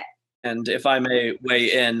thoughts with that. And if I may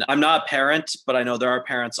weigh in, I'm not a parent, but I know there are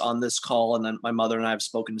parents on this call, and then my mother and I have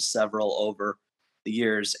spoken to several over the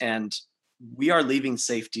years, and we are leaving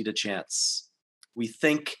safety to chance. We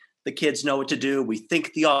think the kids know what to do. We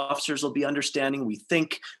think the officers will be understanding. We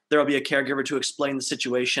think there will be a caregiver to explain the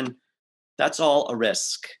situation. That's all a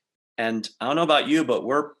risk. And I don't know about you, but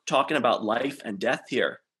we're talking about life and death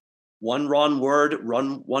here. One wrong word,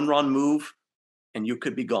 one wrong move, and you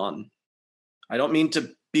could be gone. I don't mean to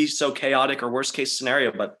be so chaotic or worst case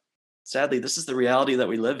scenario, but sadly, this is the reality that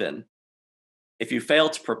we live in. If you fail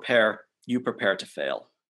to prepare, you prepare to fail.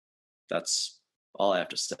 That's all I have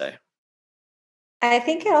to say. I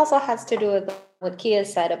think it also has to do with what Kia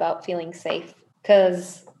said about feeling safe,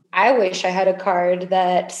 because I wish I had a card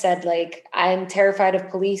that said, like, I'm terrified of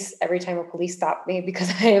police every time a police stop me because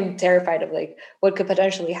I am terrified of, like, what could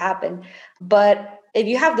potentially happen. But if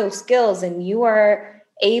you have those skills and you are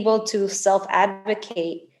able to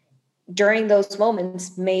self-advocate during those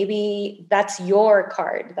moments, maybe that's your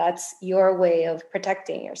card. That's your way of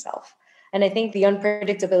protecting yourself. And I think the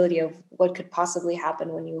unpredictability of what could possibly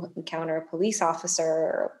happen when you encounter a police officer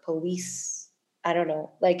or police, I don't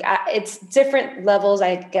know, like it's different levels,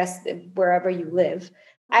 I guess, wherever you live.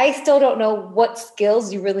 I still don't know what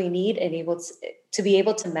skills you really need and able to be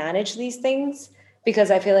able to manage these things, because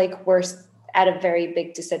I feel like we're at a very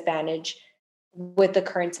big disadvantage with the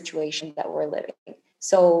current situation that we're living.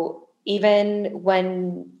 So even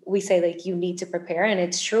when we say like you need to prepare, and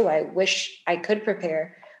it's true, I wish I could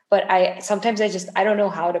prepare, but sometimes I don't know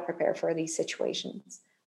how to prepare for these situations.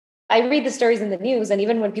 I read the stories in the news, and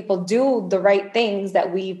even when people do the right things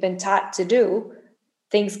that we've been taught to do,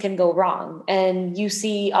 things can go wrong. And you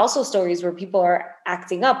see also stories where people are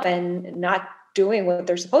acting up and not doing what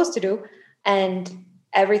they're supposed to do, and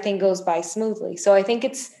everything goes by smoothly. So I think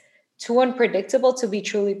it's too unpredictable to be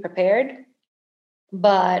truly prepared.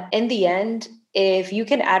 But in the end, if you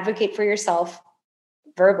can advocate for yourself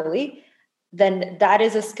verbally, then that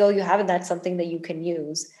is a skill you have, and that's something that you can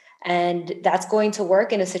use. And that's going to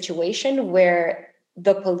work in a situation where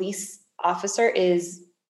the police officer is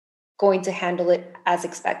going to handle it as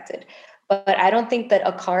expected. But I don't think that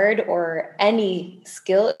a card or any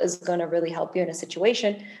skill is going to really help you in a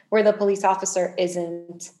situation where the police officer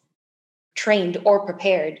isn't trained or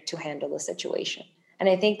prepared to handle the situation. And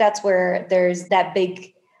I think that's where there's that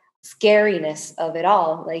big scariness of it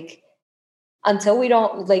all. Like, until we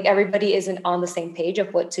don't, like, everybody isn't on the same page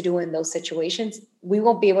of what to do in those situations, we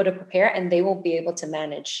won't be able to prepare, and they won't be able to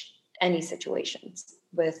manage any situations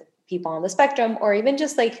with people on the spectrum, or even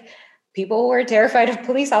just like people who are terrified of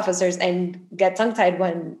police officers and get tongue-tied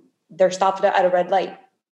when they're stopped at a red light.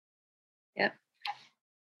 Yep.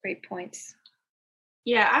 Great points.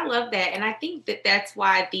 Yeah, I love that. And I think that that's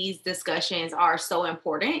why these discussions are so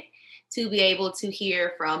important, to be able to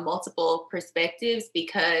hear from multiple perspectives,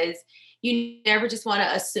 because you never just want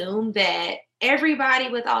to assume that everybody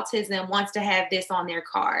with autism wants to have this on their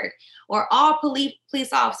card, or all police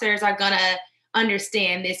officers are going to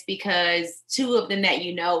understand this because two of them that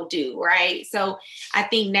you know do, right? So I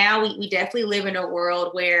think now we definitely live in a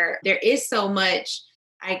world where there is so much,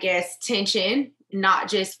 I guess, tension, not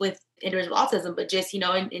just with individual autism, but just,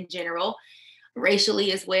 in general,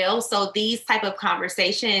 racially as well. So these type of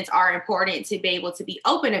conversations are important to be able to be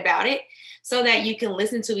open about it, so that you can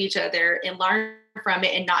listen to each other and learn from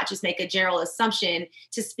it, and not just make a general assumption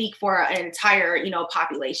to speak for an entire,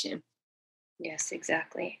 population. Yes,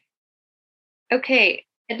 exactly. Okay,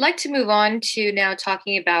 I'd like to move on to now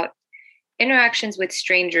talking about interactions with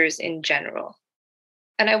strangers in general.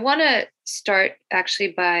 And I want to start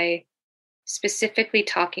actually by specifically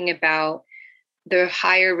talking about the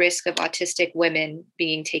higher risk of autistic women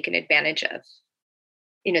being taken advantage of.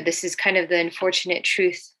 This is kind of the unfortunate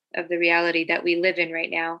truth of the reality that we live in right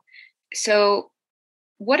now. So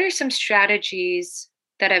what are some strategies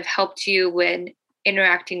that have helped you when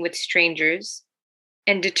interacting with strangers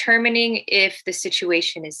and determining if the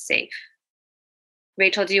situation is safe?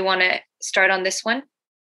 Rachel, do you want to start on this one?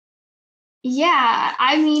 Yeah,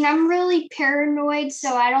 I'm really paranoid,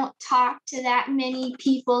 so I don't talk to that many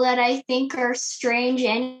people that I think are strange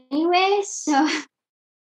anyway, so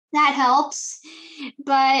that helps.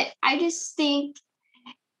 But I just think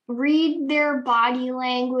read their body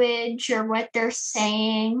language or what they're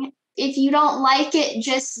saying. If you don't like it,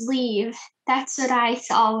 just leave. That's what I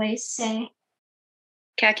always say.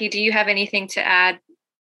 Kaki, do you have anything to add?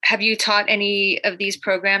 Have you taught any of these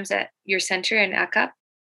programs at your center in ACAP?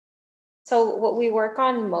 So what we work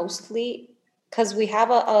on mostly, because we have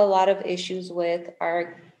a lot of issues with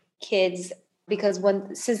our kids, because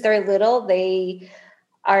since they're little, they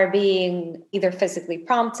are being either physically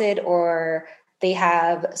prompted, or they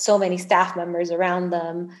have so many staff members around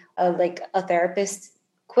them. Like a therapist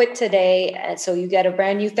quit today, and so you get a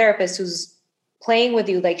brand new therapist who's playing with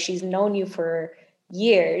you like she's known you for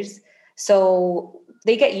years. So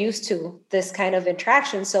they get used to this kind of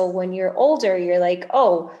interaction. So when you're older, you're like,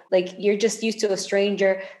 oh, like you're just used to a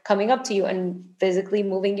stranger coming up to you and physically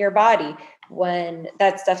moving your body, when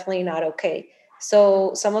that's definitely not okay.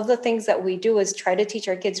 So some of the things that we do is try to teach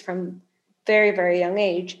our kids from very, very young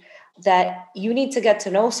age that you need to get to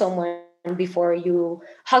know someone before you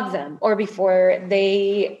hug them, or before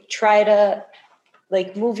they try to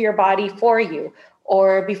like move your body for you,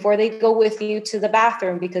 or before they go with you to the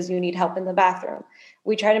bathroom because you need help in the bathroom.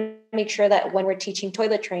 We try to make sure that when we're teaching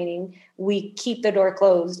toilet training, we keep the door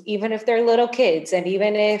closed, even if they're little kids, and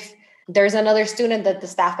even if There's another student that the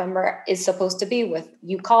staff member is supposed to be with.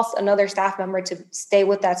 You call another staff member to stay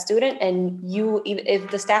with that student, and if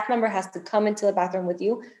the staff member has to come into the bathroom with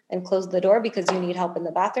you and close the door because you need help in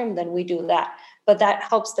the bathroom, then we do that. But that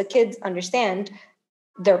helps the kids understand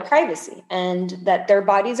their privacy and that their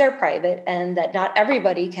bodies are private and that not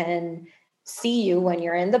everybody can see you when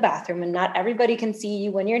you're in the bathroom and not everybody can see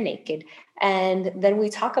you when you're naked. And then we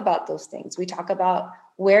talk about those things. We talk about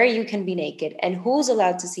where you can be naked and who's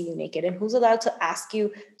allowed to see you naked and who's allowed to ask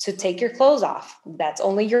you to take your clothes off. That's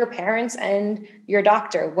only your parents and your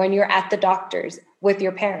doctor when you're at the doctor's with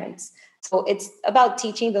your parents. So it's about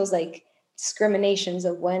teaching those like discriminations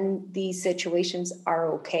of when these situations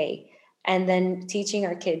are okay. And then teaching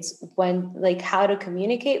our kids when, like, how to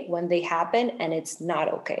communicate when they happen and it's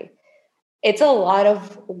not okay. It's a lot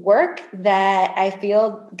of work that I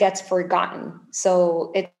feel gets forgotten.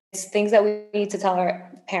 So it's things that we need to tell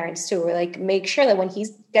our parents too. We're like, make sure that when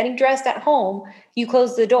he's getting dressed at home, you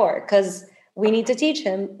close the door, because we need to teach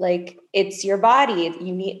him, like, it's your body.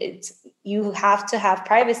 You have to have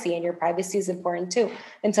privacy, and your privacy is important too.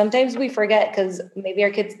 And sometimes we forget because maybe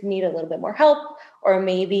our kids need a little bit more help, or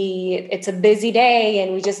maybe it's a busy day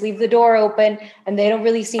and we just leave the door open and they don't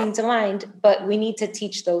really seem to mind. But we need to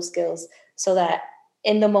teach those skills so that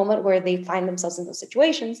in the moment where they find themselves in those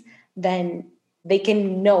situations, then they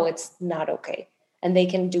can know it's not okay and they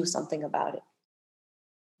can do something about it.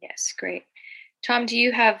 Yes, great. Tom, do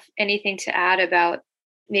you have anything to add about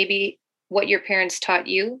maybe what your parents taught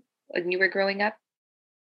you when you were growing up?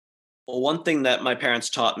 Well, one thing that my parents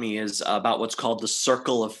taught me is about what's called the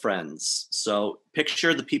circle of friends. So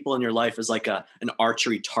picture the people in your life as like an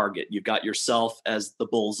archery target. You've got yourself as the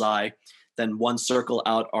bullseye. Then one circle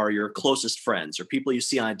out are your closest friends, or people you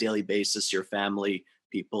see on a daily basis, your family,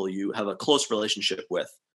 people you have a close relationship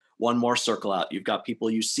with. One more circle out, you've got people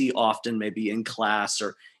you see often, maybe in class,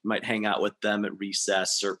 or you might hang out with them at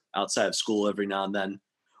recess or outside of school every now and then.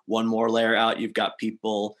 One more layer out, you've got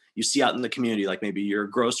people you see out in the community, like maybe your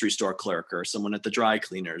grocery store clerk or someone at the dry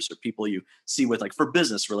cleaners, or people you see with, like, for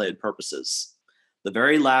business related purposes. The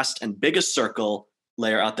very last and biggest circle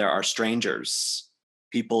layer out there are strangers,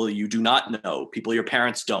 people you do not know, people your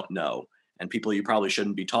parents don't know, and people you probably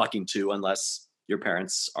shouldn't be talking to unless your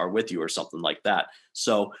parents are with you or something like that.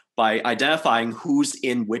 So by identifying who's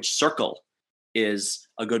in which circle is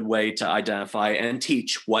a good way to identify and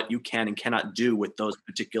teach what you can and cannot do with those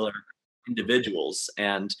particular individuals.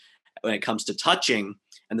 And when it comes to touching,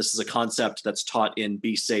 and this is a concept that's taught in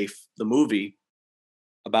Be Safe, the movie,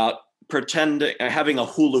 about having a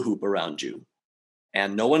hula hoop around you.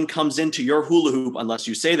 And no one comes into your hula hoop unless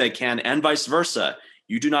you say they can, and vice versa.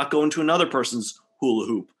 You do not go into another person's hula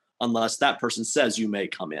hoop unless that person says you may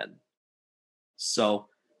come in. So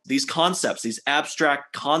these concepts, these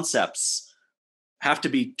abstract concepts, have to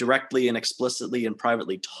be directly and explicitly and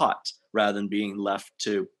privately taught rather than being left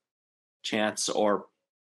to chance,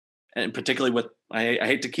 and particularly with, I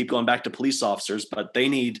hate to keep going back to police officers, but they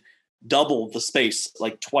need double the space,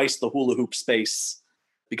 like twice the hula hoop space,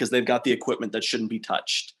 because they've got the equipment that shouldn't be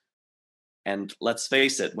touched. And let's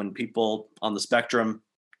face it, when people on the spectrum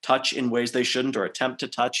touch in ways they shouldn't or attempt to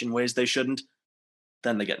touch in ways they shouldn't,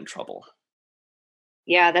 then they get in trouble.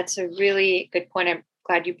 Yeah, that's a really good point. I'm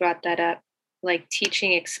glad you brought that up. Like,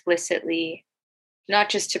 teaching explicitly, not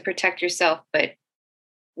just to protect yourself, but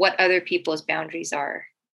what other people's boundaries are,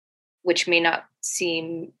 which may not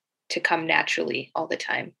seem to come naturally all the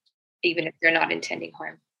time, even if they're not intending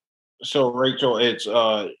harm. So, Rachel, it's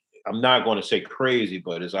I'm not going to say crazy,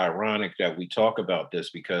 but it's ironic that we talk about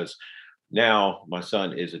this because now my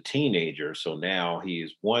son is a teenager. So now he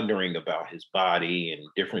is wondering about his body and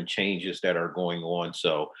different changes that are going on.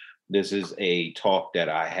 So this is a talk that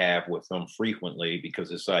I have with him frequently because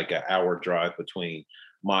it's like an hour drive between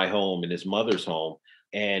my home and his mother's home.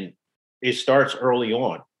 And it starts early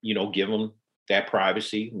on, give them that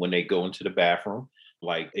privacy when they go into the bathroom.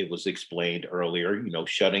 Like it was explained earlier,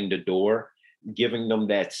 shutting the door, giving them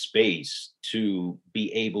that space to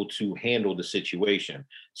be able to handle the situation.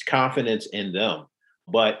 It's confidence in them.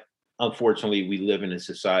 But unfortunately, we live in a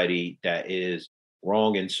society that is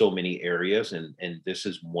wrong in so many areas. And this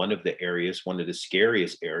is one of the areas, one of the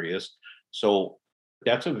scariest areas. So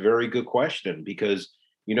that's a very good question because,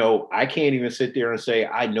 I can't even sit there and say,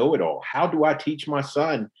 I know it all. How do I teach my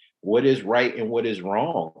son what is right and what is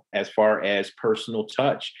wrong as far as personal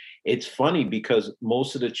touch? It's funny because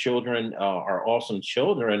most of the children are awesome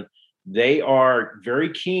children. They are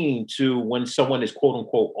very keen to when someone is quote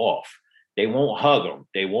unquote off. They won't hug them.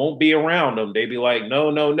 They won't be around them. They be like,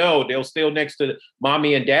 no. They'll stay next to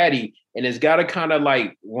mommy and daddy. And it's got to kind of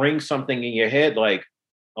like ring something in your head like,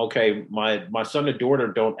 okay, my son and daughter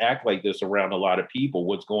don't act like this around a lot of people.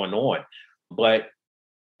 What's going on? But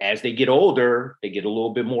as they get older, they get a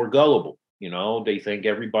little bit more gullible. You know, they think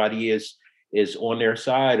everybody is on their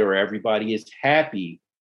side or everybody is happy,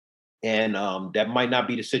 and that might not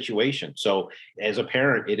be the situation. So as a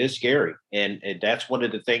parent, it is scary, and that's one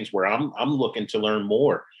of the things where I'm looking to learn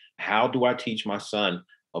more. How do I teach my son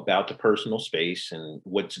about the personal space and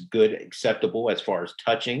what's good, acceptable as far as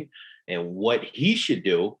touching, and what he should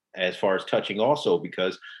do as far as touching also,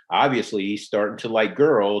 because obviously he's starting to like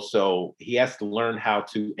girls, so he has to learn how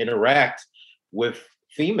to interact with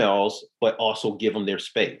females, but also give them their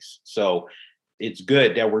space. So it's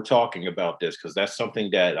good that we're talking about this, because that's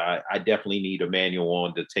something that I definitely need a manual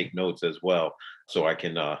on to take notes as well, so I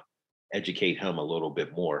can educate him a little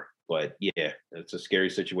bit more. But yeah, it's a scary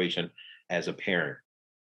situation as a parent.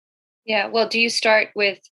 Yeah. Well, do you start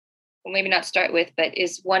with, well, maybe not start with, but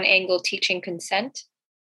is one angle teaching consent?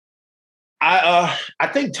 I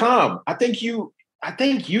think Tom, I think you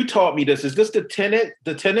taught me this. Is this the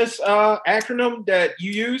tennis acronym that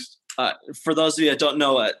you used? For those of you that don't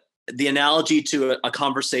know it, the analogy to a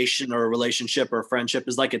conversation or a relationship or a friendship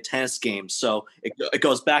is like a tennis game. So it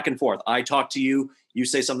goes back and forth. I talk to you, you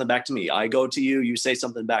say something back to me. I go to you, you say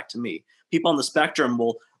something back to me. People on the spectrum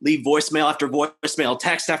will leave voicemail after voicemail,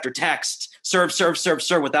 text after text, serve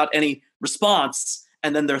without any response.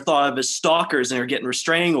 And then they're thought of as stalkers and are getting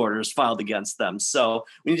restraining orders filed against them. So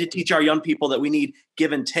we need to teach our young people that we need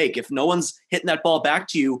give and take. If no one's hitting that ball back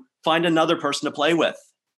to you, find another person to play with.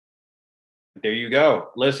 There you go.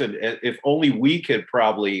 Listen, if only we could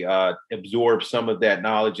probably absorb some of that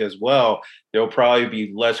knowledge as well, there'll probably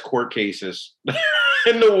be less court cases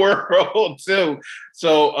in the world too.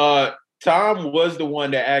 So Tom was the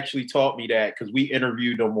one that actually taught me that, because we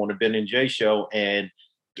interviewed him on the Ben and Jay show, and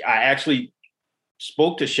I actually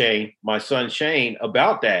spoke to Shane, my son Shane,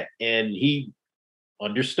 about that, and he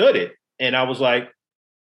understood it. And I was like,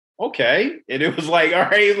 okay. And it was like, all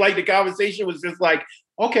right, like the conversation was just like,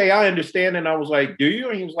 okay, I understand. And I was like, do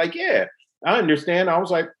you? And he was like, yeah, I understand. I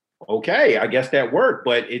was like, okay, I guess that worked.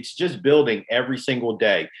 But it's just building every single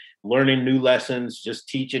day, learning new lessons, just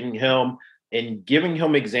teaching him and giving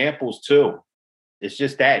him examples too. It's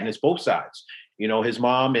just that, and it's both sides. You know, his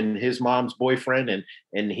mom and his mom's boyfriend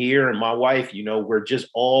and here and my wife, you know, we're just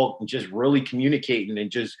all just really communicating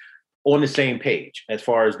and just on the same page as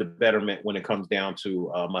far as the betterment when it comes down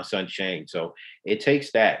to my son Shane. So it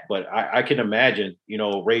takes that. But I can imagine, you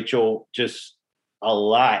know, Rachel, just a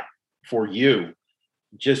lot for you,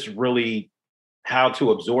 just really how to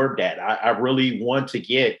absorb that. I really want to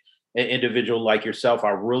get an individual like yourself. I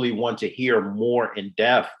really want to hear more in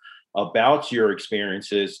depth about your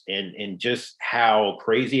experiences and just how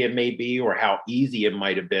crazy it may be or how easy it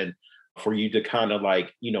might have been for you to kind of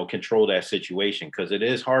like, you know, control that situation, because it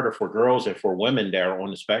is harder for girls and for women that are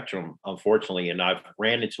on the spectrum, unfortunately. And I've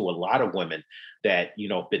ran into a lot of women that, you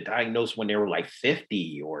know, been diagnosed when they were like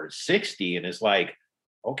 50 or 60. And it's like,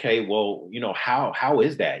 okay, well, you know, how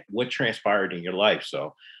is that? What transpired in your life?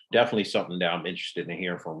 So definitely something that I'm interested in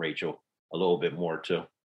hearing from Rachel a little bit more too.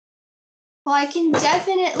 Well, I can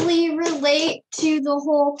definitely relate to the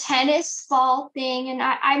whole tennis ball thing. And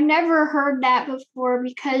I've never heard that before,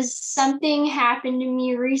 because something happened to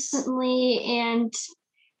me recently. And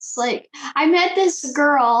it's like, I met this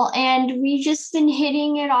girl and we just been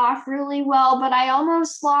hitting it off really well, but I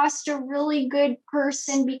almost lost a really good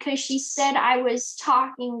person because she said I was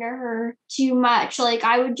talking to her too much. Like,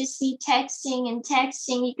 I would just be texting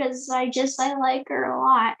because I like her a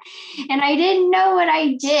lot. And I didn't know what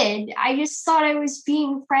I did. I just thought I was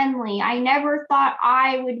being friendly. I never thought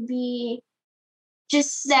I would be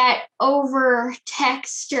just that over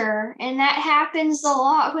texter. And that happens a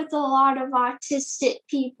lot with a lot of autistic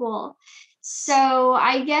people. So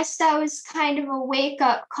I guess that was kind of a wake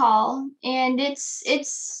up call. And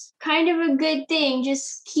it's kind of a good thing.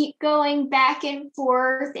 Just keep going back and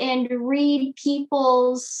forth and read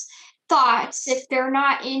people's thoughts. If they're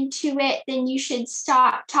not into it, then you should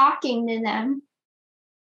stop talking to them.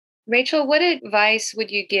 Rachel, what advice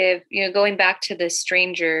would you give, you know, going back to the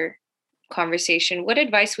stranger conversation, what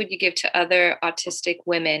advice would you give to other autistic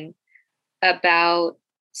women about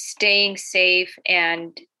staying safe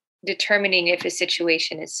and determining if a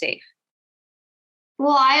situation is safe?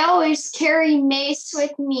 Well, I always carry mace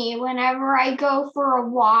with me whenever I go for a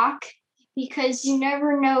walk, because you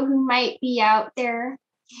never know who might be out there.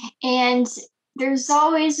 And there's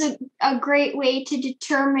always a great way to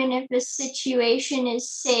determine if a situation is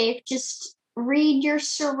safe. Just read your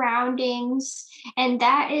surroundings. And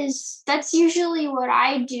that's usually what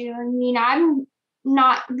I do. I mean, I'm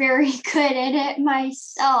not very good at it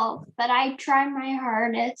myself, but I try my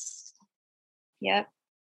hardest. Yep.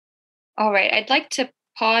 All right. I'd like to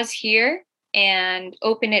pause here and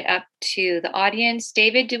open it up to the audience.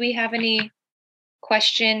 David, do we have any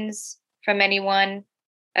questions from anyone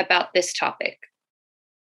about this topic?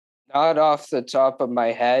 Not off the top of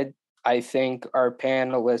my head. I think our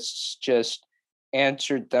panelists just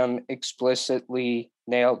answered them explicitly,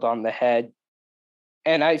 nailed on the head.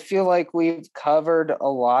 And I feel like we've covered a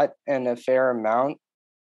lot and a fair amount.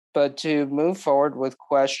 But to move forward with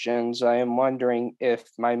questions, I am wondering if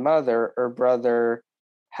my mother or brother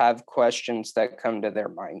have questions that come to their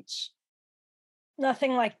minds.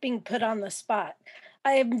 Nothing like being put on the spot.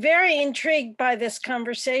 I am very intrigued by this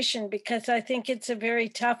conversation because I think it's a very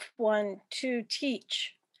tough one to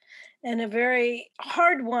teach and a very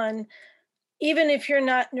hard one, even if you're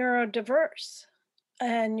not neurodiverse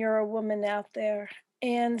and you're a woman out there.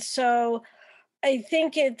 And so I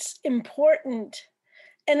think it's important.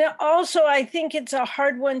 And also, I think it's a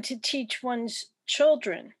hard one to teach one's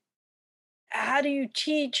children. How do you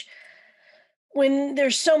teach when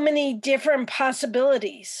there's so many different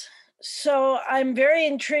possibilities? So I'm very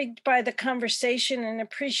intrigued by the conversation and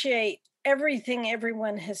appreciate everything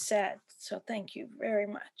everyone has said. So thank you very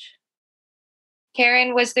much.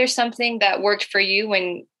 Karen, was there something that worked for you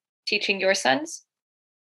when teaching your sons?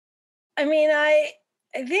 I mean, I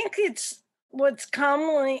think it's what's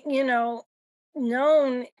commonly,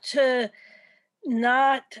 known to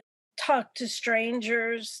not talk to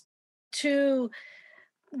strangers, to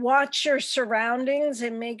watch your surroundings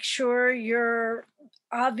and make sure you're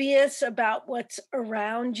obvious about what's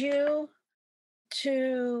around you,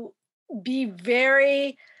 to be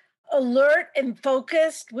very alert and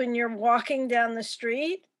focused when you're walking down the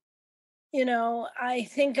street. I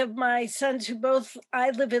think of my sons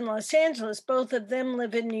I live in Los Angeles, both of them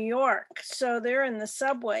live in New York. So they're in the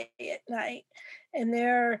subway at night and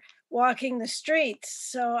they're walking the streets.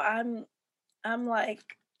 So I'm like,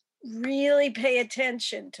 really pay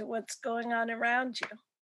attention to what's going on around you.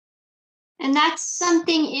 And that's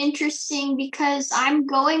something interesting because I'm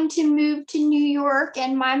going to move to New York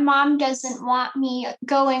and my mom doesn't want me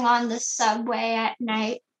going on the subway at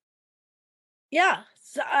night. Yeah,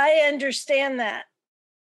 so I understand that.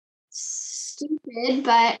 Stupid,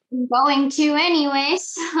 but I'm going to anyway,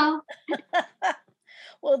 so.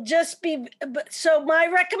 Well, so my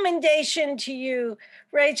recommendation to you,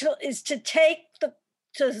 Rachel, is to take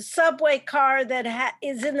the subway car that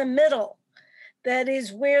is in the middle. That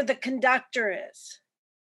is where the conductor is.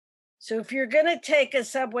 So if you're going to take a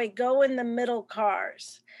subway, go in the middle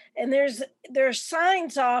cars. And there's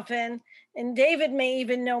signs often, and David may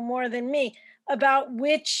even know more than me, about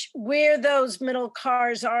where those middle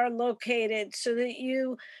cars are located so that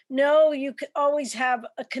you could always have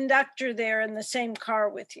a conductor there in the same car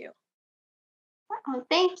with you. Oh,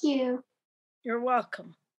 thank you. You're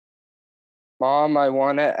welcome. Mom, I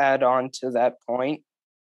want to add on to that point.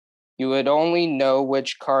 You would only know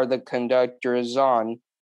which car the conductor is on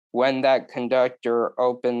when that conductor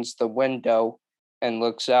opens the window and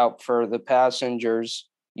looks out for the passengers.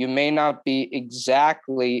 You may not be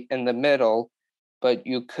exactly in the middle, but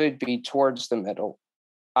you could be towards the middle.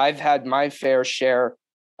 I've had my fair share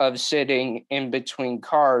of sitting in between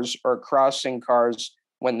cars or crossing cars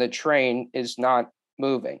when the train is not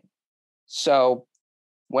moving. So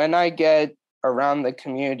when I get around the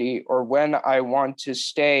community or when I want to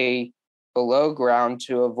stay below ground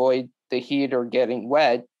to avoid the heat or getting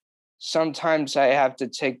wet, sometimes I have to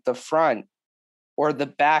take the front or the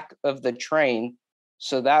back of the train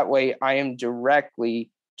so that way I am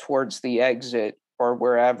directly towards the exit or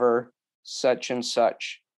wherever such and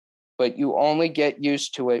such. But you only get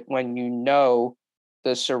used to it when you know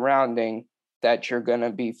the surrounding that you're going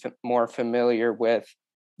to be more familiar with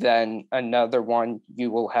than another one you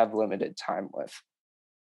will have limited time with.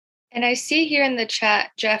 And I see here in the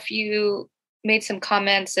chat, Jeff, you made some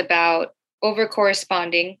comments about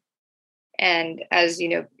over-corresponding. And as you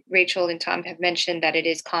know, Rachel and Tom have mentioned that it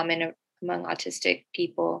is common among autistic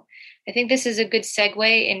people. I think this is a good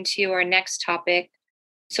segue into our next topic,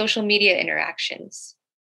 social media interactions.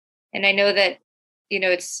 And I know that,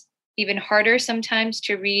 it's even harder sometimes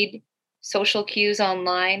to read social cues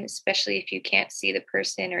online, especially if you can't see the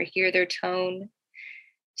person or hear their tone.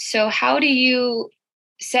 So how do you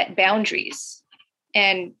set boundaries?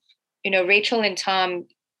 And, Rachel and Tom,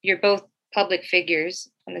 you're both public figures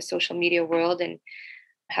on the social media world and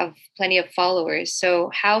have plenty of followers. So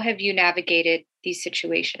how have you navigated these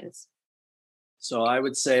situations? So I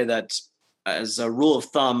would say that as a rule of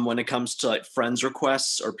thumb, when it comes to friends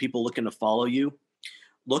requests or people looking to follow you,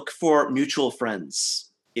 look for mutual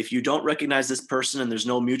friends. if you don't recognize this person and there's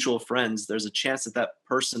no mutual friends, there's a chance that that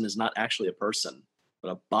person is not actually a person,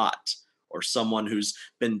 but a bot or someone who's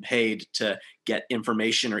been paid to get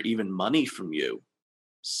information or even money from you.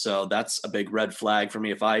 So that's a big red flag for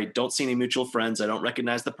me. If I don't see any mutual friends, I don't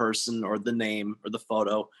recognize the person or the name or the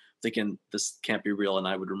photo, thinking this can't be real, and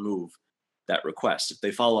I would remove that request. If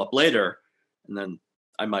they follow up later, and then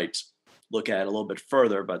I might look at it a little bit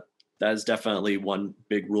further, but that is definitely one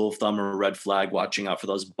big rule of thumb or red flag, watching out for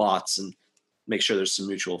those bots and make sure there's some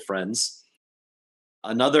mutual friends.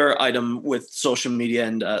 Another item with social media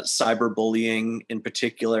and cyberbullying in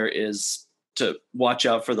particular is to watch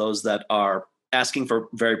out for those that are asking for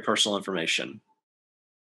very personal information.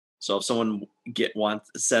 So if someone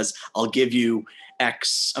says, I'll give you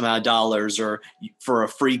X amount of dollars, or for a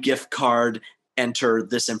free gift card, enter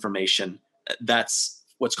this information, that's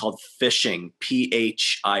what's called phishing,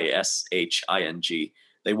 phishing.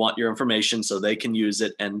 They want your information so they can use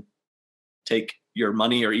it and take your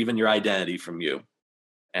money or even your identity from you.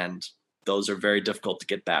 And those are very difficult to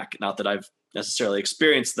get back. Not that I've necessarily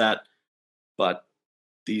experienced that, but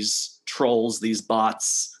these trolls, these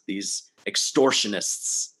bots, these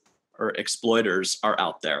extortionists or exploiters are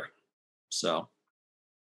out there. So.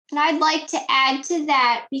 And I'd like to add to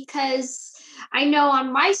that, because I know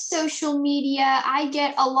on my social media, I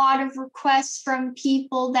get a lot of requests from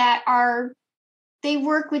people that they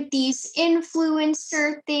work with these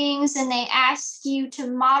influencer things, and they ask you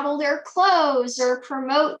to model their clothes or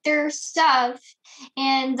promote their stuff.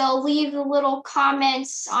 And they'll leave the little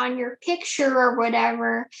comments on your picture or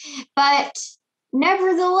whatever. But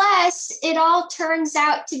nevertheless, it all turns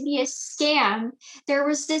out to be a scam. There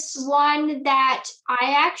was this one that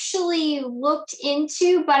I actually looked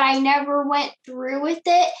into, but I never went through with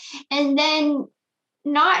it. And then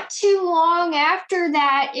not too long after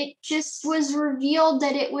that, it just was revealed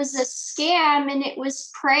that it was a scam, and it was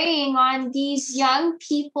preying on these young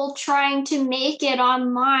people trying to make it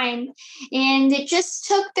online. And it just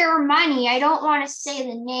took their money. I don't want to say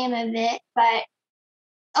the name of it, but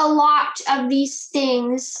a lot of these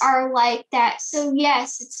things are like that. So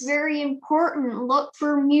yes, it's very important. Look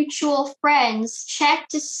for mutual friends. Check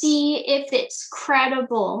to see if it's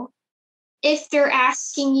credible, if they're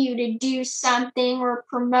asking you to do something or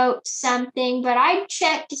promote something. But I'd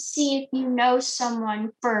check to see if you know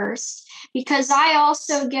someone first, because I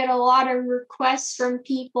also get a lot of requests from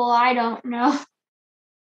people I don't know.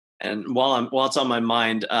 And while it's on my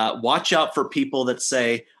mind, watch out for people that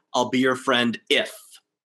say, I'll be your friend if,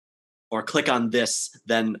 or click on this,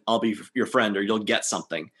 then I'll be your friend, or you'll get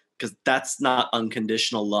something. Because that's not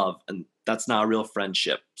unconditional love, and that's not a real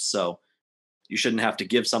friendship. So you shouldn't have to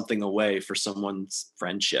give something away for someone's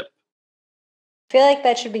friendship. I feel like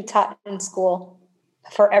that should be taught in school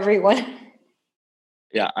for everyone.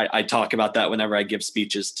 Yeah, I talk about that whenever I give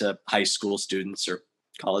speeches to high school students or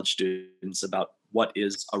college students about what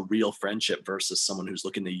is a real friendship versus someone who's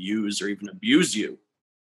looking to use or even abuse you.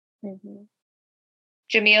 Mm-hmm.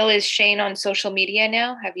 Jamil, is Shane on social media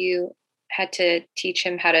now? Have you had to teach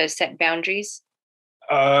him how to set boundaries?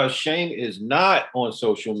 Shane is not on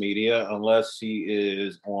social media unless he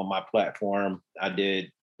is on my platform. I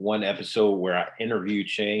did one episode where I interviewed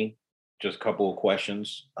Shane, just a couple of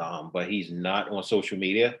questions, but he's not on social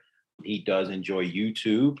media. He does enjoy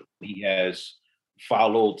YouTube. He has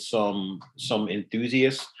followed some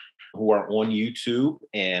enthusiasts who are on YouTube,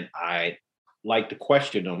 and I like to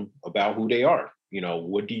question them about who they are. You know,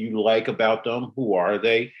 what do you like about them? Who are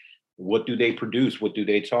they? What do they produce? What do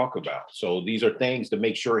they talk about? So these are things to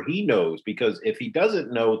make sure he knows, because if he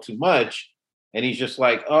doesn't know too much and he's just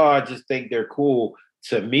like, oh, I just think they're cool.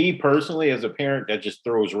 To me personally, as a parent, that just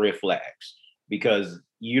throws red flags, because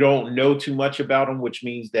you don't know too much about them, which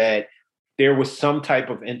means that there was some type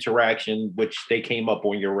of interaction which they came up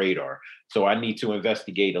on your radar. So I need to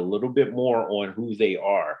investigate a little bit more on who they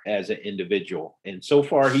are as an individual. And so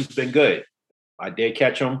far, he's been good. I did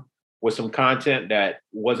catch him with some content that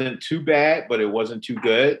wasn't too bad, but it wasn't too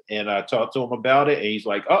good. And I talked to him about it, and he's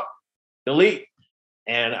like, oh, delete.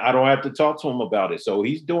 And I don't have to talk to him about it. So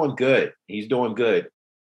he's doing good. He's doing good.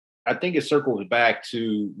 I think it circles back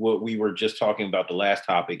to what we were just talking about. The last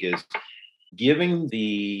topic is giving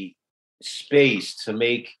the space to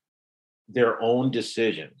make their own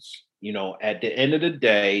decisions. You know, at the end of the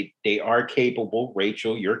day, they are capable.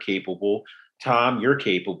 Rachel, you're capable. Tom, you're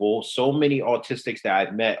capable. So many autistics that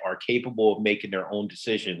I've met are capable of making their own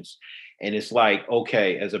decisions. And it's like,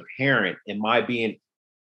 okay, as a parent, am I being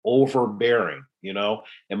overbearing? You know,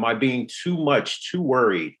 am I being too much, too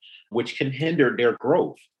worried, which can hinder their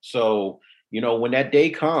growth? So, you know, when that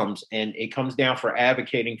day comes, and it comes down for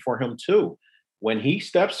advocating for him too, when he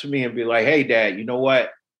steps to me and be like, hey, Dad, you know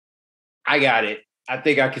what? I got it. I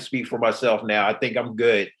think I can speak for myself now. I think I'm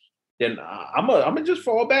good. Then I'm gonna just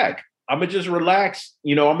fall back. I'm gonna just relax.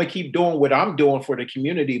 I'm gonna keep doing what I'm doing for the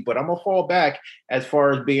community, but I'm gonna fall back as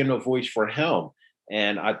far as being a voice for him.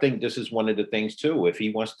 And I think this is one of the things too. If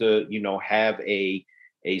he wants to, have a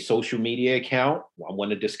social media account, I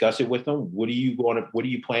want to discuss it with him. What are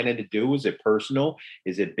you planning to do? Is it personal?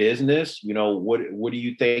 Is it business? What are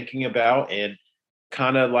you thinking about? And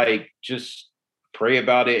kind of like just pray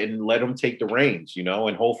about it and let him take the reins,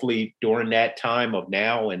 and hopefully during that time of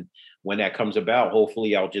now and when that comes about,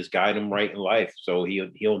 hopefully I'll just guide him right in life so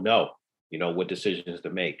he'll know, what decisions to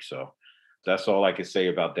make. So that's all I can say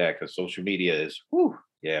about that, because social media is,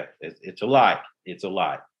 it's a lot. It's a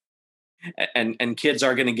lot. And kids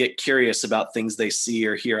are going to get curious about things they see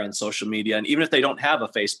or hear on social media. And even if they don't have a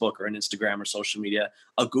Facebook or an Instagram or social media,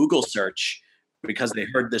 a Google search, because they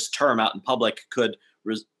heard this term out in public, could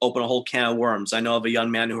open a whole can of worms. I know of a young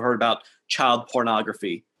man who heard about child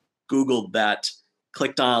pornography, Googled that,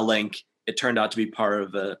 clicked on a link. It turned out to be part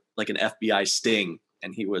of an FBI sting,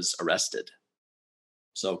 and he was arrested.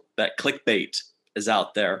 So that clickbait is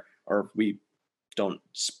out there, or we don't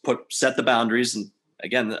set the boundaries. And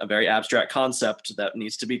again, a very abstract concept that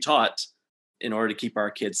needs to be taught in order to keep our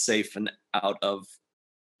kids safe and out of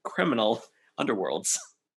criminal underworlds.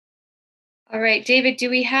 All right, David, do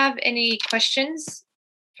we have any questions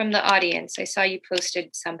from the audience? I saw you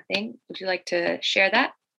posted something. Would you like to share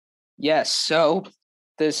that? Yes, so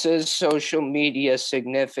this is social media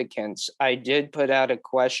significance. I did put out a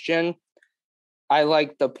question. I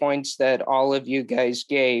like the points that all of you guys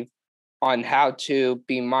gave on how to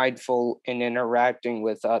be mindful in interacting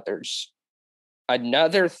with others.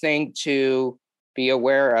 Another thing to be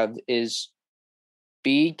aware of is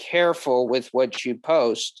be careful with what you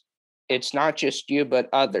post. It's not just you, but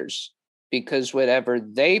others, because whatever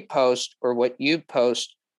they post or what you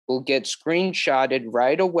post will get screenshotted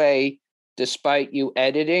right away, despite you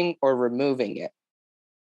editing or removing it.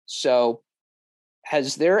 So,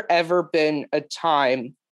 has there ever been a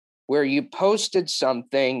time where you posted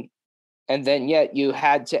something and then yet you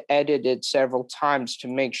had to edit it several times to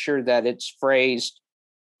make sure that it's phrased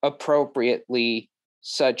appropriately,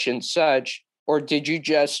 such and such? Or did you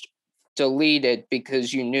just delete it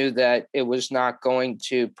because you knew that it was not going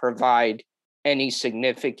to provide any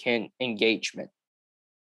significant engagement?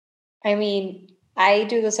 I mean, I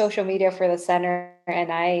do the social media for the center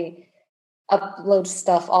and I upload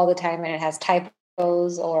stuff all the time and it has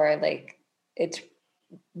typos or like it's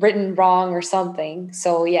written wrong or something.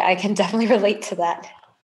 So yeah, I can definitely relate to that.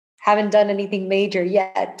 Haven't done anything major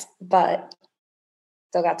yet, but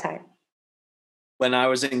still got time. When I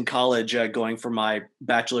was in college going for my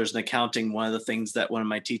bachelor's in accounting, one of the things that one of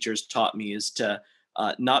my teachers taught me is to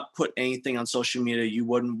not put anything on social media you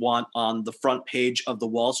wouldn't want on the front page of the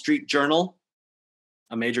Wall Street Journal,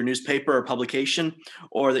 a major newspaper or publication,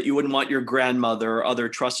 or that you wouldn't want your grandmother or other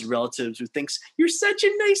trusted relatives who thinks you're such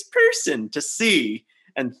a nice person to see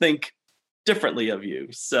and think differently of you.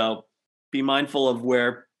 So be mindful of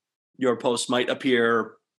where your post might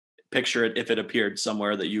appear. Picture it if it appeared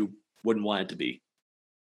somewhere that you wouldn't want it to be.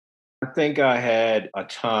 I think I had a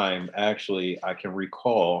time, actually, I can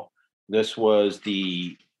recall, this was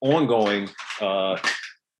the ongoing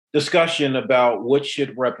discussion about what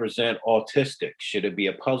should represent autistic. Should it be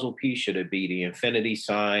a puzzle piece? Should it be the infinity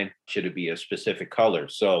sign? Should it be a specific color?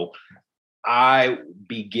 So I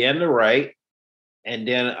began to write and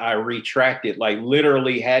then I retracted, like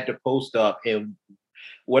literally had to post up. And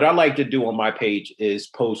what I like to do on my page is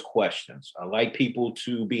pose questions. I like people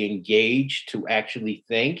to be engaged, to actually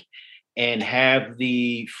think and have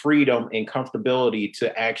the freedom and comfortability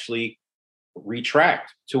to actually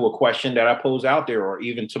retract to a question that I pose out there or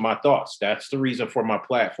even to my thoughts. That's the reason for my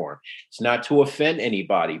platform. It's not to offend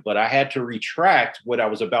anybody, but I had to retract what I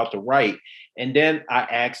was about to write. And then I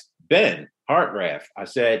asked Ben Hartranft, I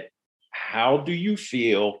said, how do you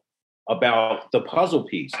feel about the puzzle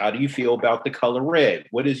piece? How do you feel about the color red?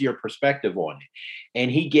 What is your perspective on it?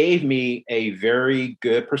 And he gave me a very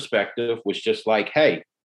good perspective, which just like, hey,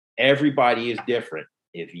 everybody is different.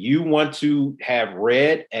 If you want to have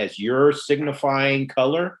red as your signifying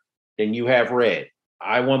color, then you have red.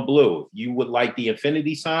 I want blue. If you would like the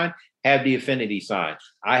infinity sign, have the infinity sign.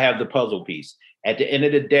 I have the puzzle piece. At the end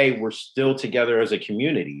of the day, we're still together as a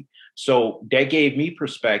community. So that gave me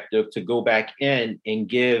perspective to go back in and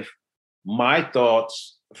give my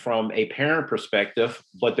thoughts from a parent perspective,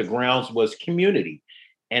 but the grounds was community.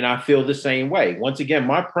 And I feel the same way. Once again,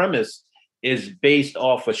 my premise is based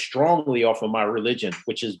strongly off of my religion,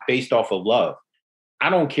 which is based off of love. I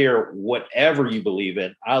don't care whatever you believe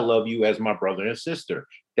in. I love you as my brother and sister.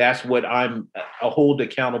 That's what I'm hold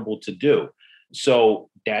accountable to do. So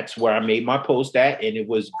that's where I made my post at, and it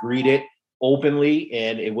was greeted openly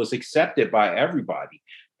and it was accepted by everybody.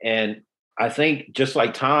 And I think, just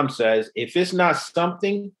like Tom says, if it's not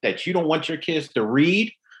something that you don't want your kids to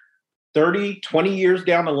read 30, 20 years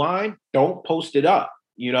down the line, don't post it up.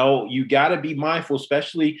 You know, you got to be mindful,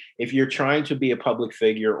 especially if you're trying to be a public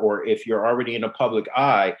figure or if you're already in a public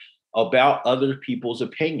eye, about other people's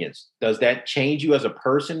opinions. Does that change you as a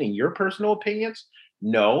person and your personal opinions?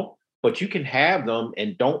 No, but you can have them,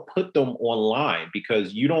 and don't put them online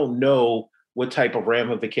because you don't know what type of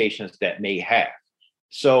ramifications that may have.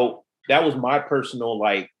 So that was my personal,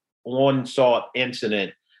 like, on saw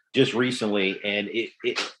incident just recently. And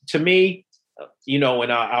it to me, you know,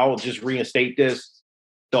 and I'll just reinstate this,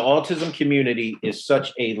 the autism community is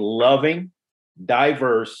such a loving,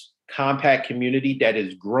 diverse, compact community that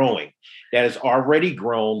is growing, that has already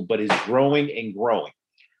grown, but is growing and growing.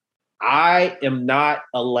 I am not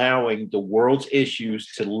allowing the world's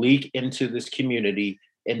issues to leak into this community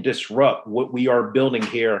and disrupt what we are building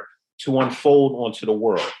here to unfold onto the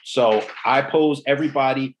world. So I pose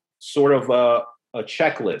everybody sort of a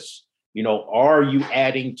checklist. You know, are you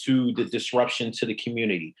adding to the disruption to the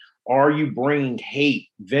community? Are you bringing hate,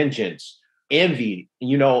 vengeance, envy?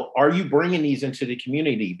 You know, are you bringing these into the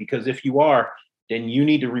community? Because if you are, then you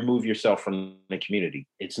need to remove yourself from the community.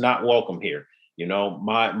 It's not welcome here. You know,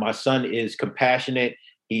 my son is compassionate.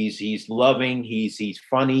 He's loving. He's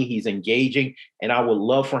funny. He's engaging, and I would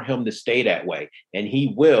love for him to stay that way. And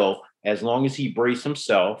he will, as long as he embraces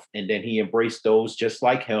himself, and then he embrace those just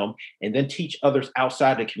like him, and then teach others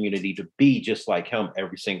outside the community to be just like him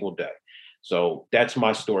every single day. So that's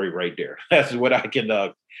my story right there. That's what I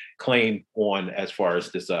can claim on as far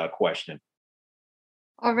as this question.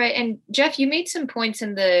 All right. And Jeff, you made some points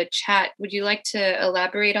in the chat. Would you like to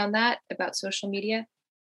elaborate on that about social media?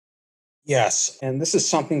 Yes. And this is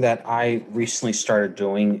something that I recently started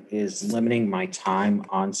doing, is limiting my time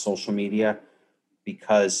on social media,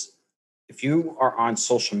 because if you are on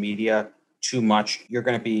social media too much, you're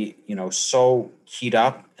going to be, so keyed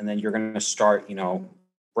up, and then you're going to start,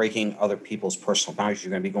 breaking other people's personal boundaries.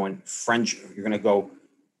 You're going to be you're going to go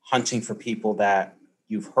hunting for people that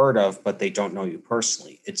you've heard of, but they don't know you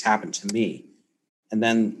personally. It's happened to me. And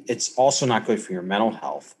then it's also not good for your mental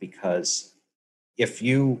health, because if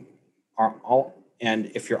you're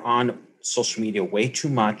on social media way too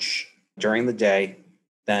much during the day,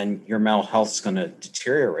 then your mental health is going to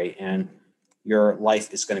deteriorate, and your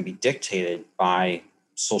life is going to be dictated by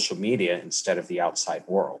social media instead of the outside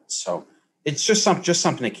world. So it's just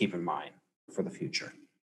something to keep in mind for the future.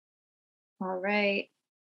 All right.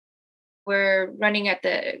 We're running at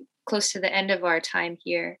close to the end of our time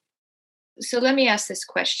here. So let me ask this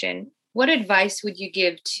question. What advice would you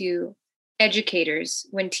give to educators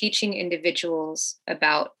when teaching individuals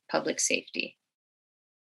about public safety?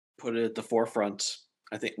 Put it at the forefront.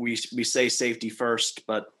 I think we say safety first,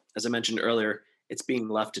 but as I mentioned earlier, it's being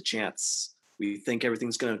left to chance. We think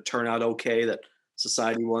everything's going to turn out okay, that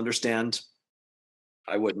society will understand.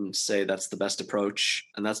 I wouldn't say that's the best approach,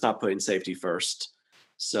 and that's not putting safety first.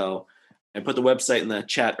 So I put the website in the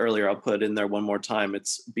chat earlier. I'll put it in there one more time.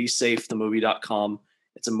 It's besafethemovie.com.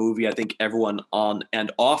 It's a movie I think everyone on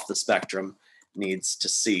and off the spectrum needs to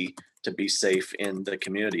see to be safe in the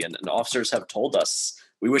community. And officers have told us,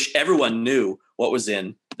 we wish everyone knew what was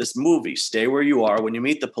in this movie. Stay where you are when you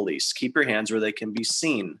meet the police. Keep your hands where they can be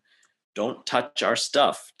seen. Don't touch our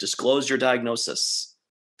stuff. Disclose your diagnosis.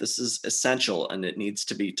 This is essential, and it needs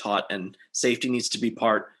to be taught, and safety needs to be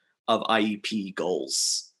part of IEP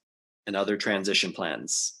goals and other transition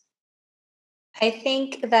plans. I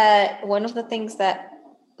think that one of the things that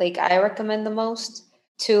I recommend the most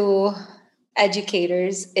to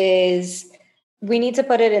educators is we need to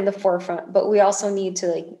put it in the forefront, but we also need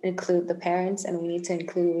to include the parents, and we need to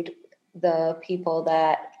include the people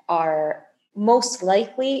that are most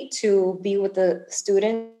likely to be with the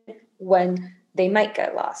student when they might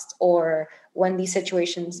get lost or when these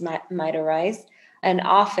situations might arise. And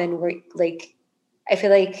often I feel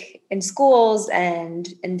like in schools and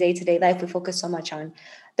in day-to-day life, we focus so much on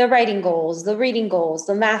the writing goals, the reading goals,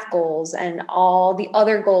 the math goals, and all the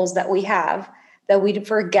other goals that we have, that we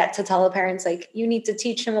forget to tell the parents, you need to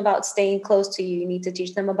teach them about staying close to you. You need to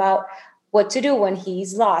teach them about what to do when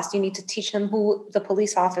he's lost. You need to teach him who the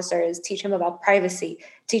police officer is, teach him about privacy,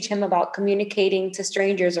 teach him about communicating to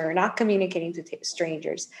strangers or not communicating to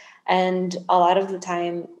strangers. And a lot of the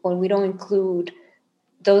time when we don't include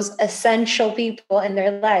those essential people in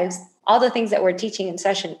their lives, all the things that we're teaching in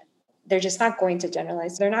session, they're just not going to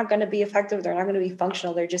generalize. They're not going to be effective. They're not going to be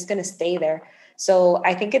functional. They're just going to stay there. So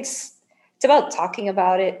I think it's about talking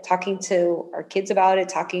about it, talking to our kids about it,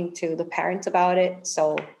 talking to the parents about it.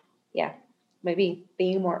 So yeah, maybe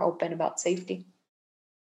being more open about safety.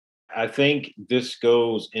 I think this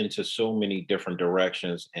goes into so many different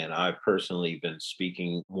directions, and I've personally been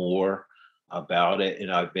speaking more about it,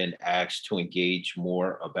 and I've been asked to engage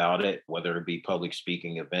more about it, whether it be public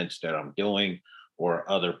speaking events that I'm doing or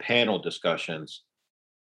other panel discussions.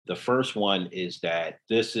 The first one is that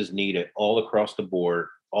this is needed all across the board,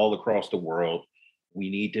 all across the world. We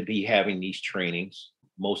need to be having these trainings.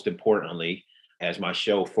 Most importantly, as my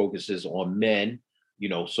show focuses on men,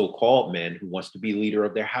 so-called men who wants to be leader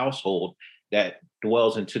of their household, that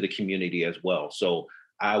dwells into the community as well. So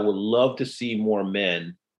I would love to see more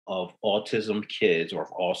men of autism kids or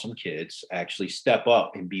awesome kids actually step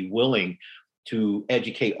up and be willing to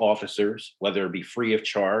educate officers, whether it be free of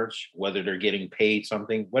charge, whether they're getting paid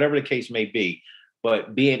something, whatever the case may be,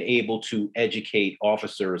 but being able to educate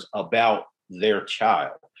officers about their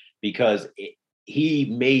child, because he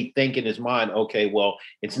may think in his mind, okay, well,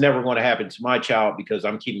 it's never going to happen to my child because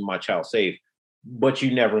I'm keeping my child safe, but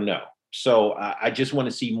you never know. So I just want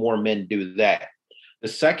to see more men do that. The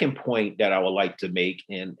second point that I would like to make,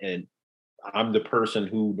 and I'm the person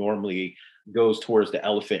who normally goes towards the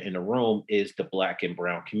elephant in the room, is the Black and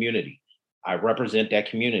brown community. I represent that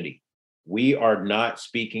community. We are not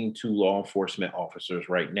speaking to law enforcement officers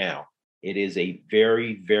right now. It is a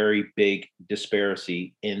very, very big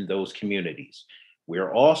disparity in those communities.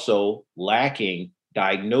 We're also lacking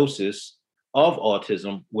diagnosis of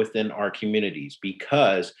autism within our communities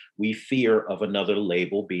because we fear of another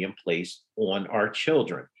label being placed on our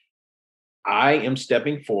children. I am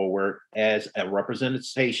stepping forward as a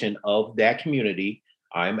representation of that community.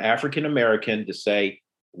 I'm African American, to say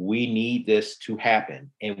we need this to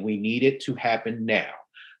happen, and we need it to happen now.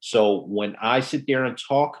 So when I sit there and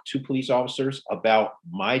talk to police officers about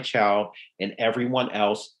my child and everyone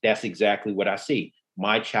else, that's exactly what I see.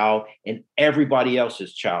 My child and everybody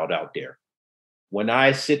else's child out there. When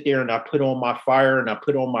I sit there and I put on my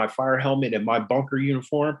fire helmet and my bunker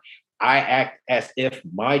uniform, I act as if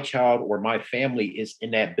my child or my family is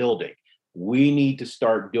in that building. We need to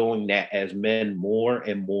start doing that as men more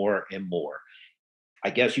and more and more. I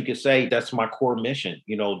guess you could say that's my core mission.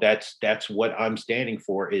 That's what I'm standing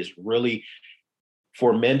for, is really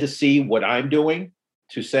for men to see what I'm doing,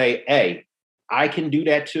 to say, hey, I can do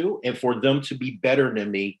that too, and for them to be better than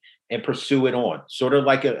me and pursue it on, sort of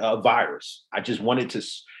like a virus. I just wanted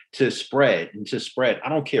to spread. I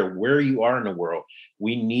don't care where you are in the world.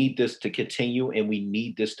 We need this to continue, and we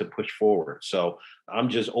need this to push forward. So I'm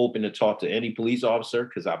just open to talk to any police officer,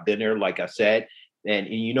 because I've been there, like I said. And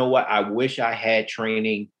you know what? I wish I had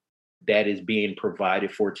training that is being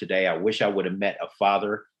provided for today. I wish I would have met a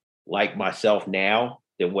father like myself now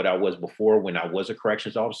than what I was before when I was a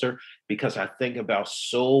corrections officer, because I think about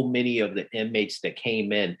so many of the inmates that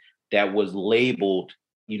came in that was labeled,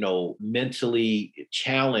 mentally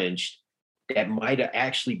challenged, that might have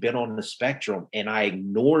actually been on the spectrum, and I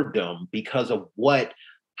ignored them because of what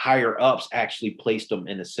higher ups actually placed them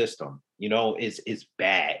in the system. It's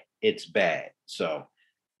bad. It's bad. So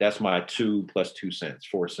that's my 2 + 2 cents,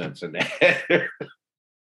 4 cents in that.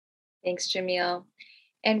 Thanks, Jamil.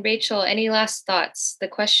 And Rachel, any last thoughts? The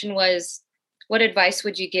question was, what advice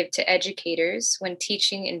would you give to educators when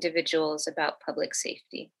teaching individuals about public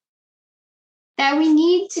safety? That we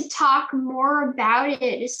need to talk more about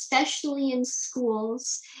it, especially in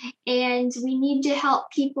schools. And we need to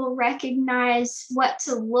help people recognize what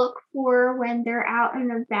to look for when they're out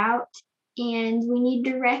and about. And we need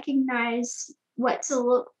to recognize what to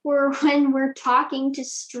look for when we're talking to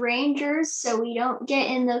strangers, so we don't get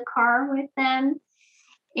in the car with them.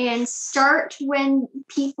 And start when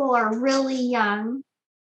people are really young.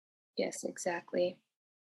 Yes, exactly.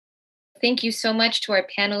 Thank you so much to our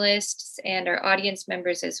panelists and our audience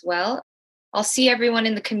members as well. I'll see everyone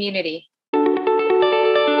in the community.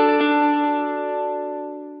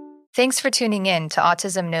 Thanks for tuning in to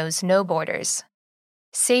Autism Knows No Borders.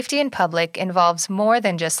 Safety in public involves more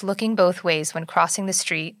than just looking both ways when crossing the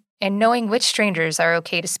street and knowing which strangers are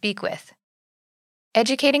okay to speak with.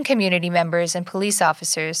 Educating community members and police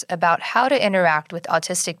officers about how to interact with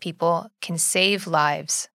autistic people can save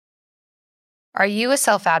lives. Are you a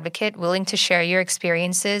self-advocate willing to share your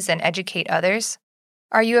experiences and educate others?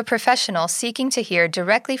 Are you a professional seeking to hear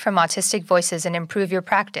directly from autistic voices and improve your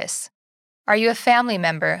practice? Are you a family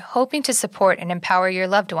member hoping to support and empower your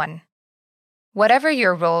loved one? Whatever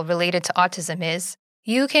your role related to autism is,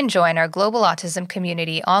 you can join our global autism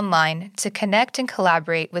community online to connect and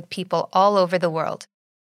collaborate with people all over the world.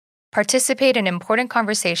 Participate in important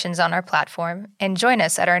conversations on our platform and join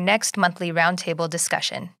us at our next monthly roundtable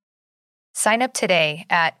discussion. Sign up today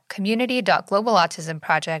at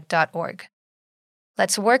community.globalautismproject.org.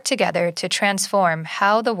 Let's work together to transform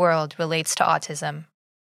how the world relates to autism.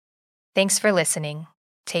 Thanks for listening.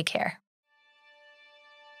 Take care.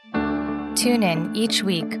 Tune in each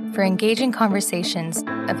week for engaging conversations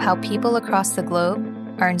of how people across the globe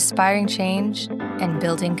are inspiring change and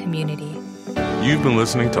building community. You've been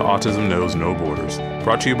listening to Autism Knows No Borders,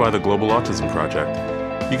 brought to you by the Global Autism Project.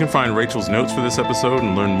 You can find Rachel's notes for this episode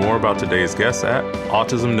and learn more about today's guests at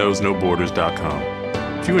autismknowsnoborders.com.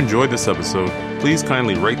 If you enjoyed this episode, please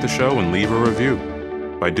kindly rate the show and leave a review.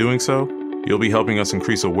 By doing so, you'll be helping us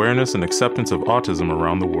increase awareness and acceptance of autism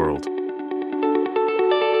around the world.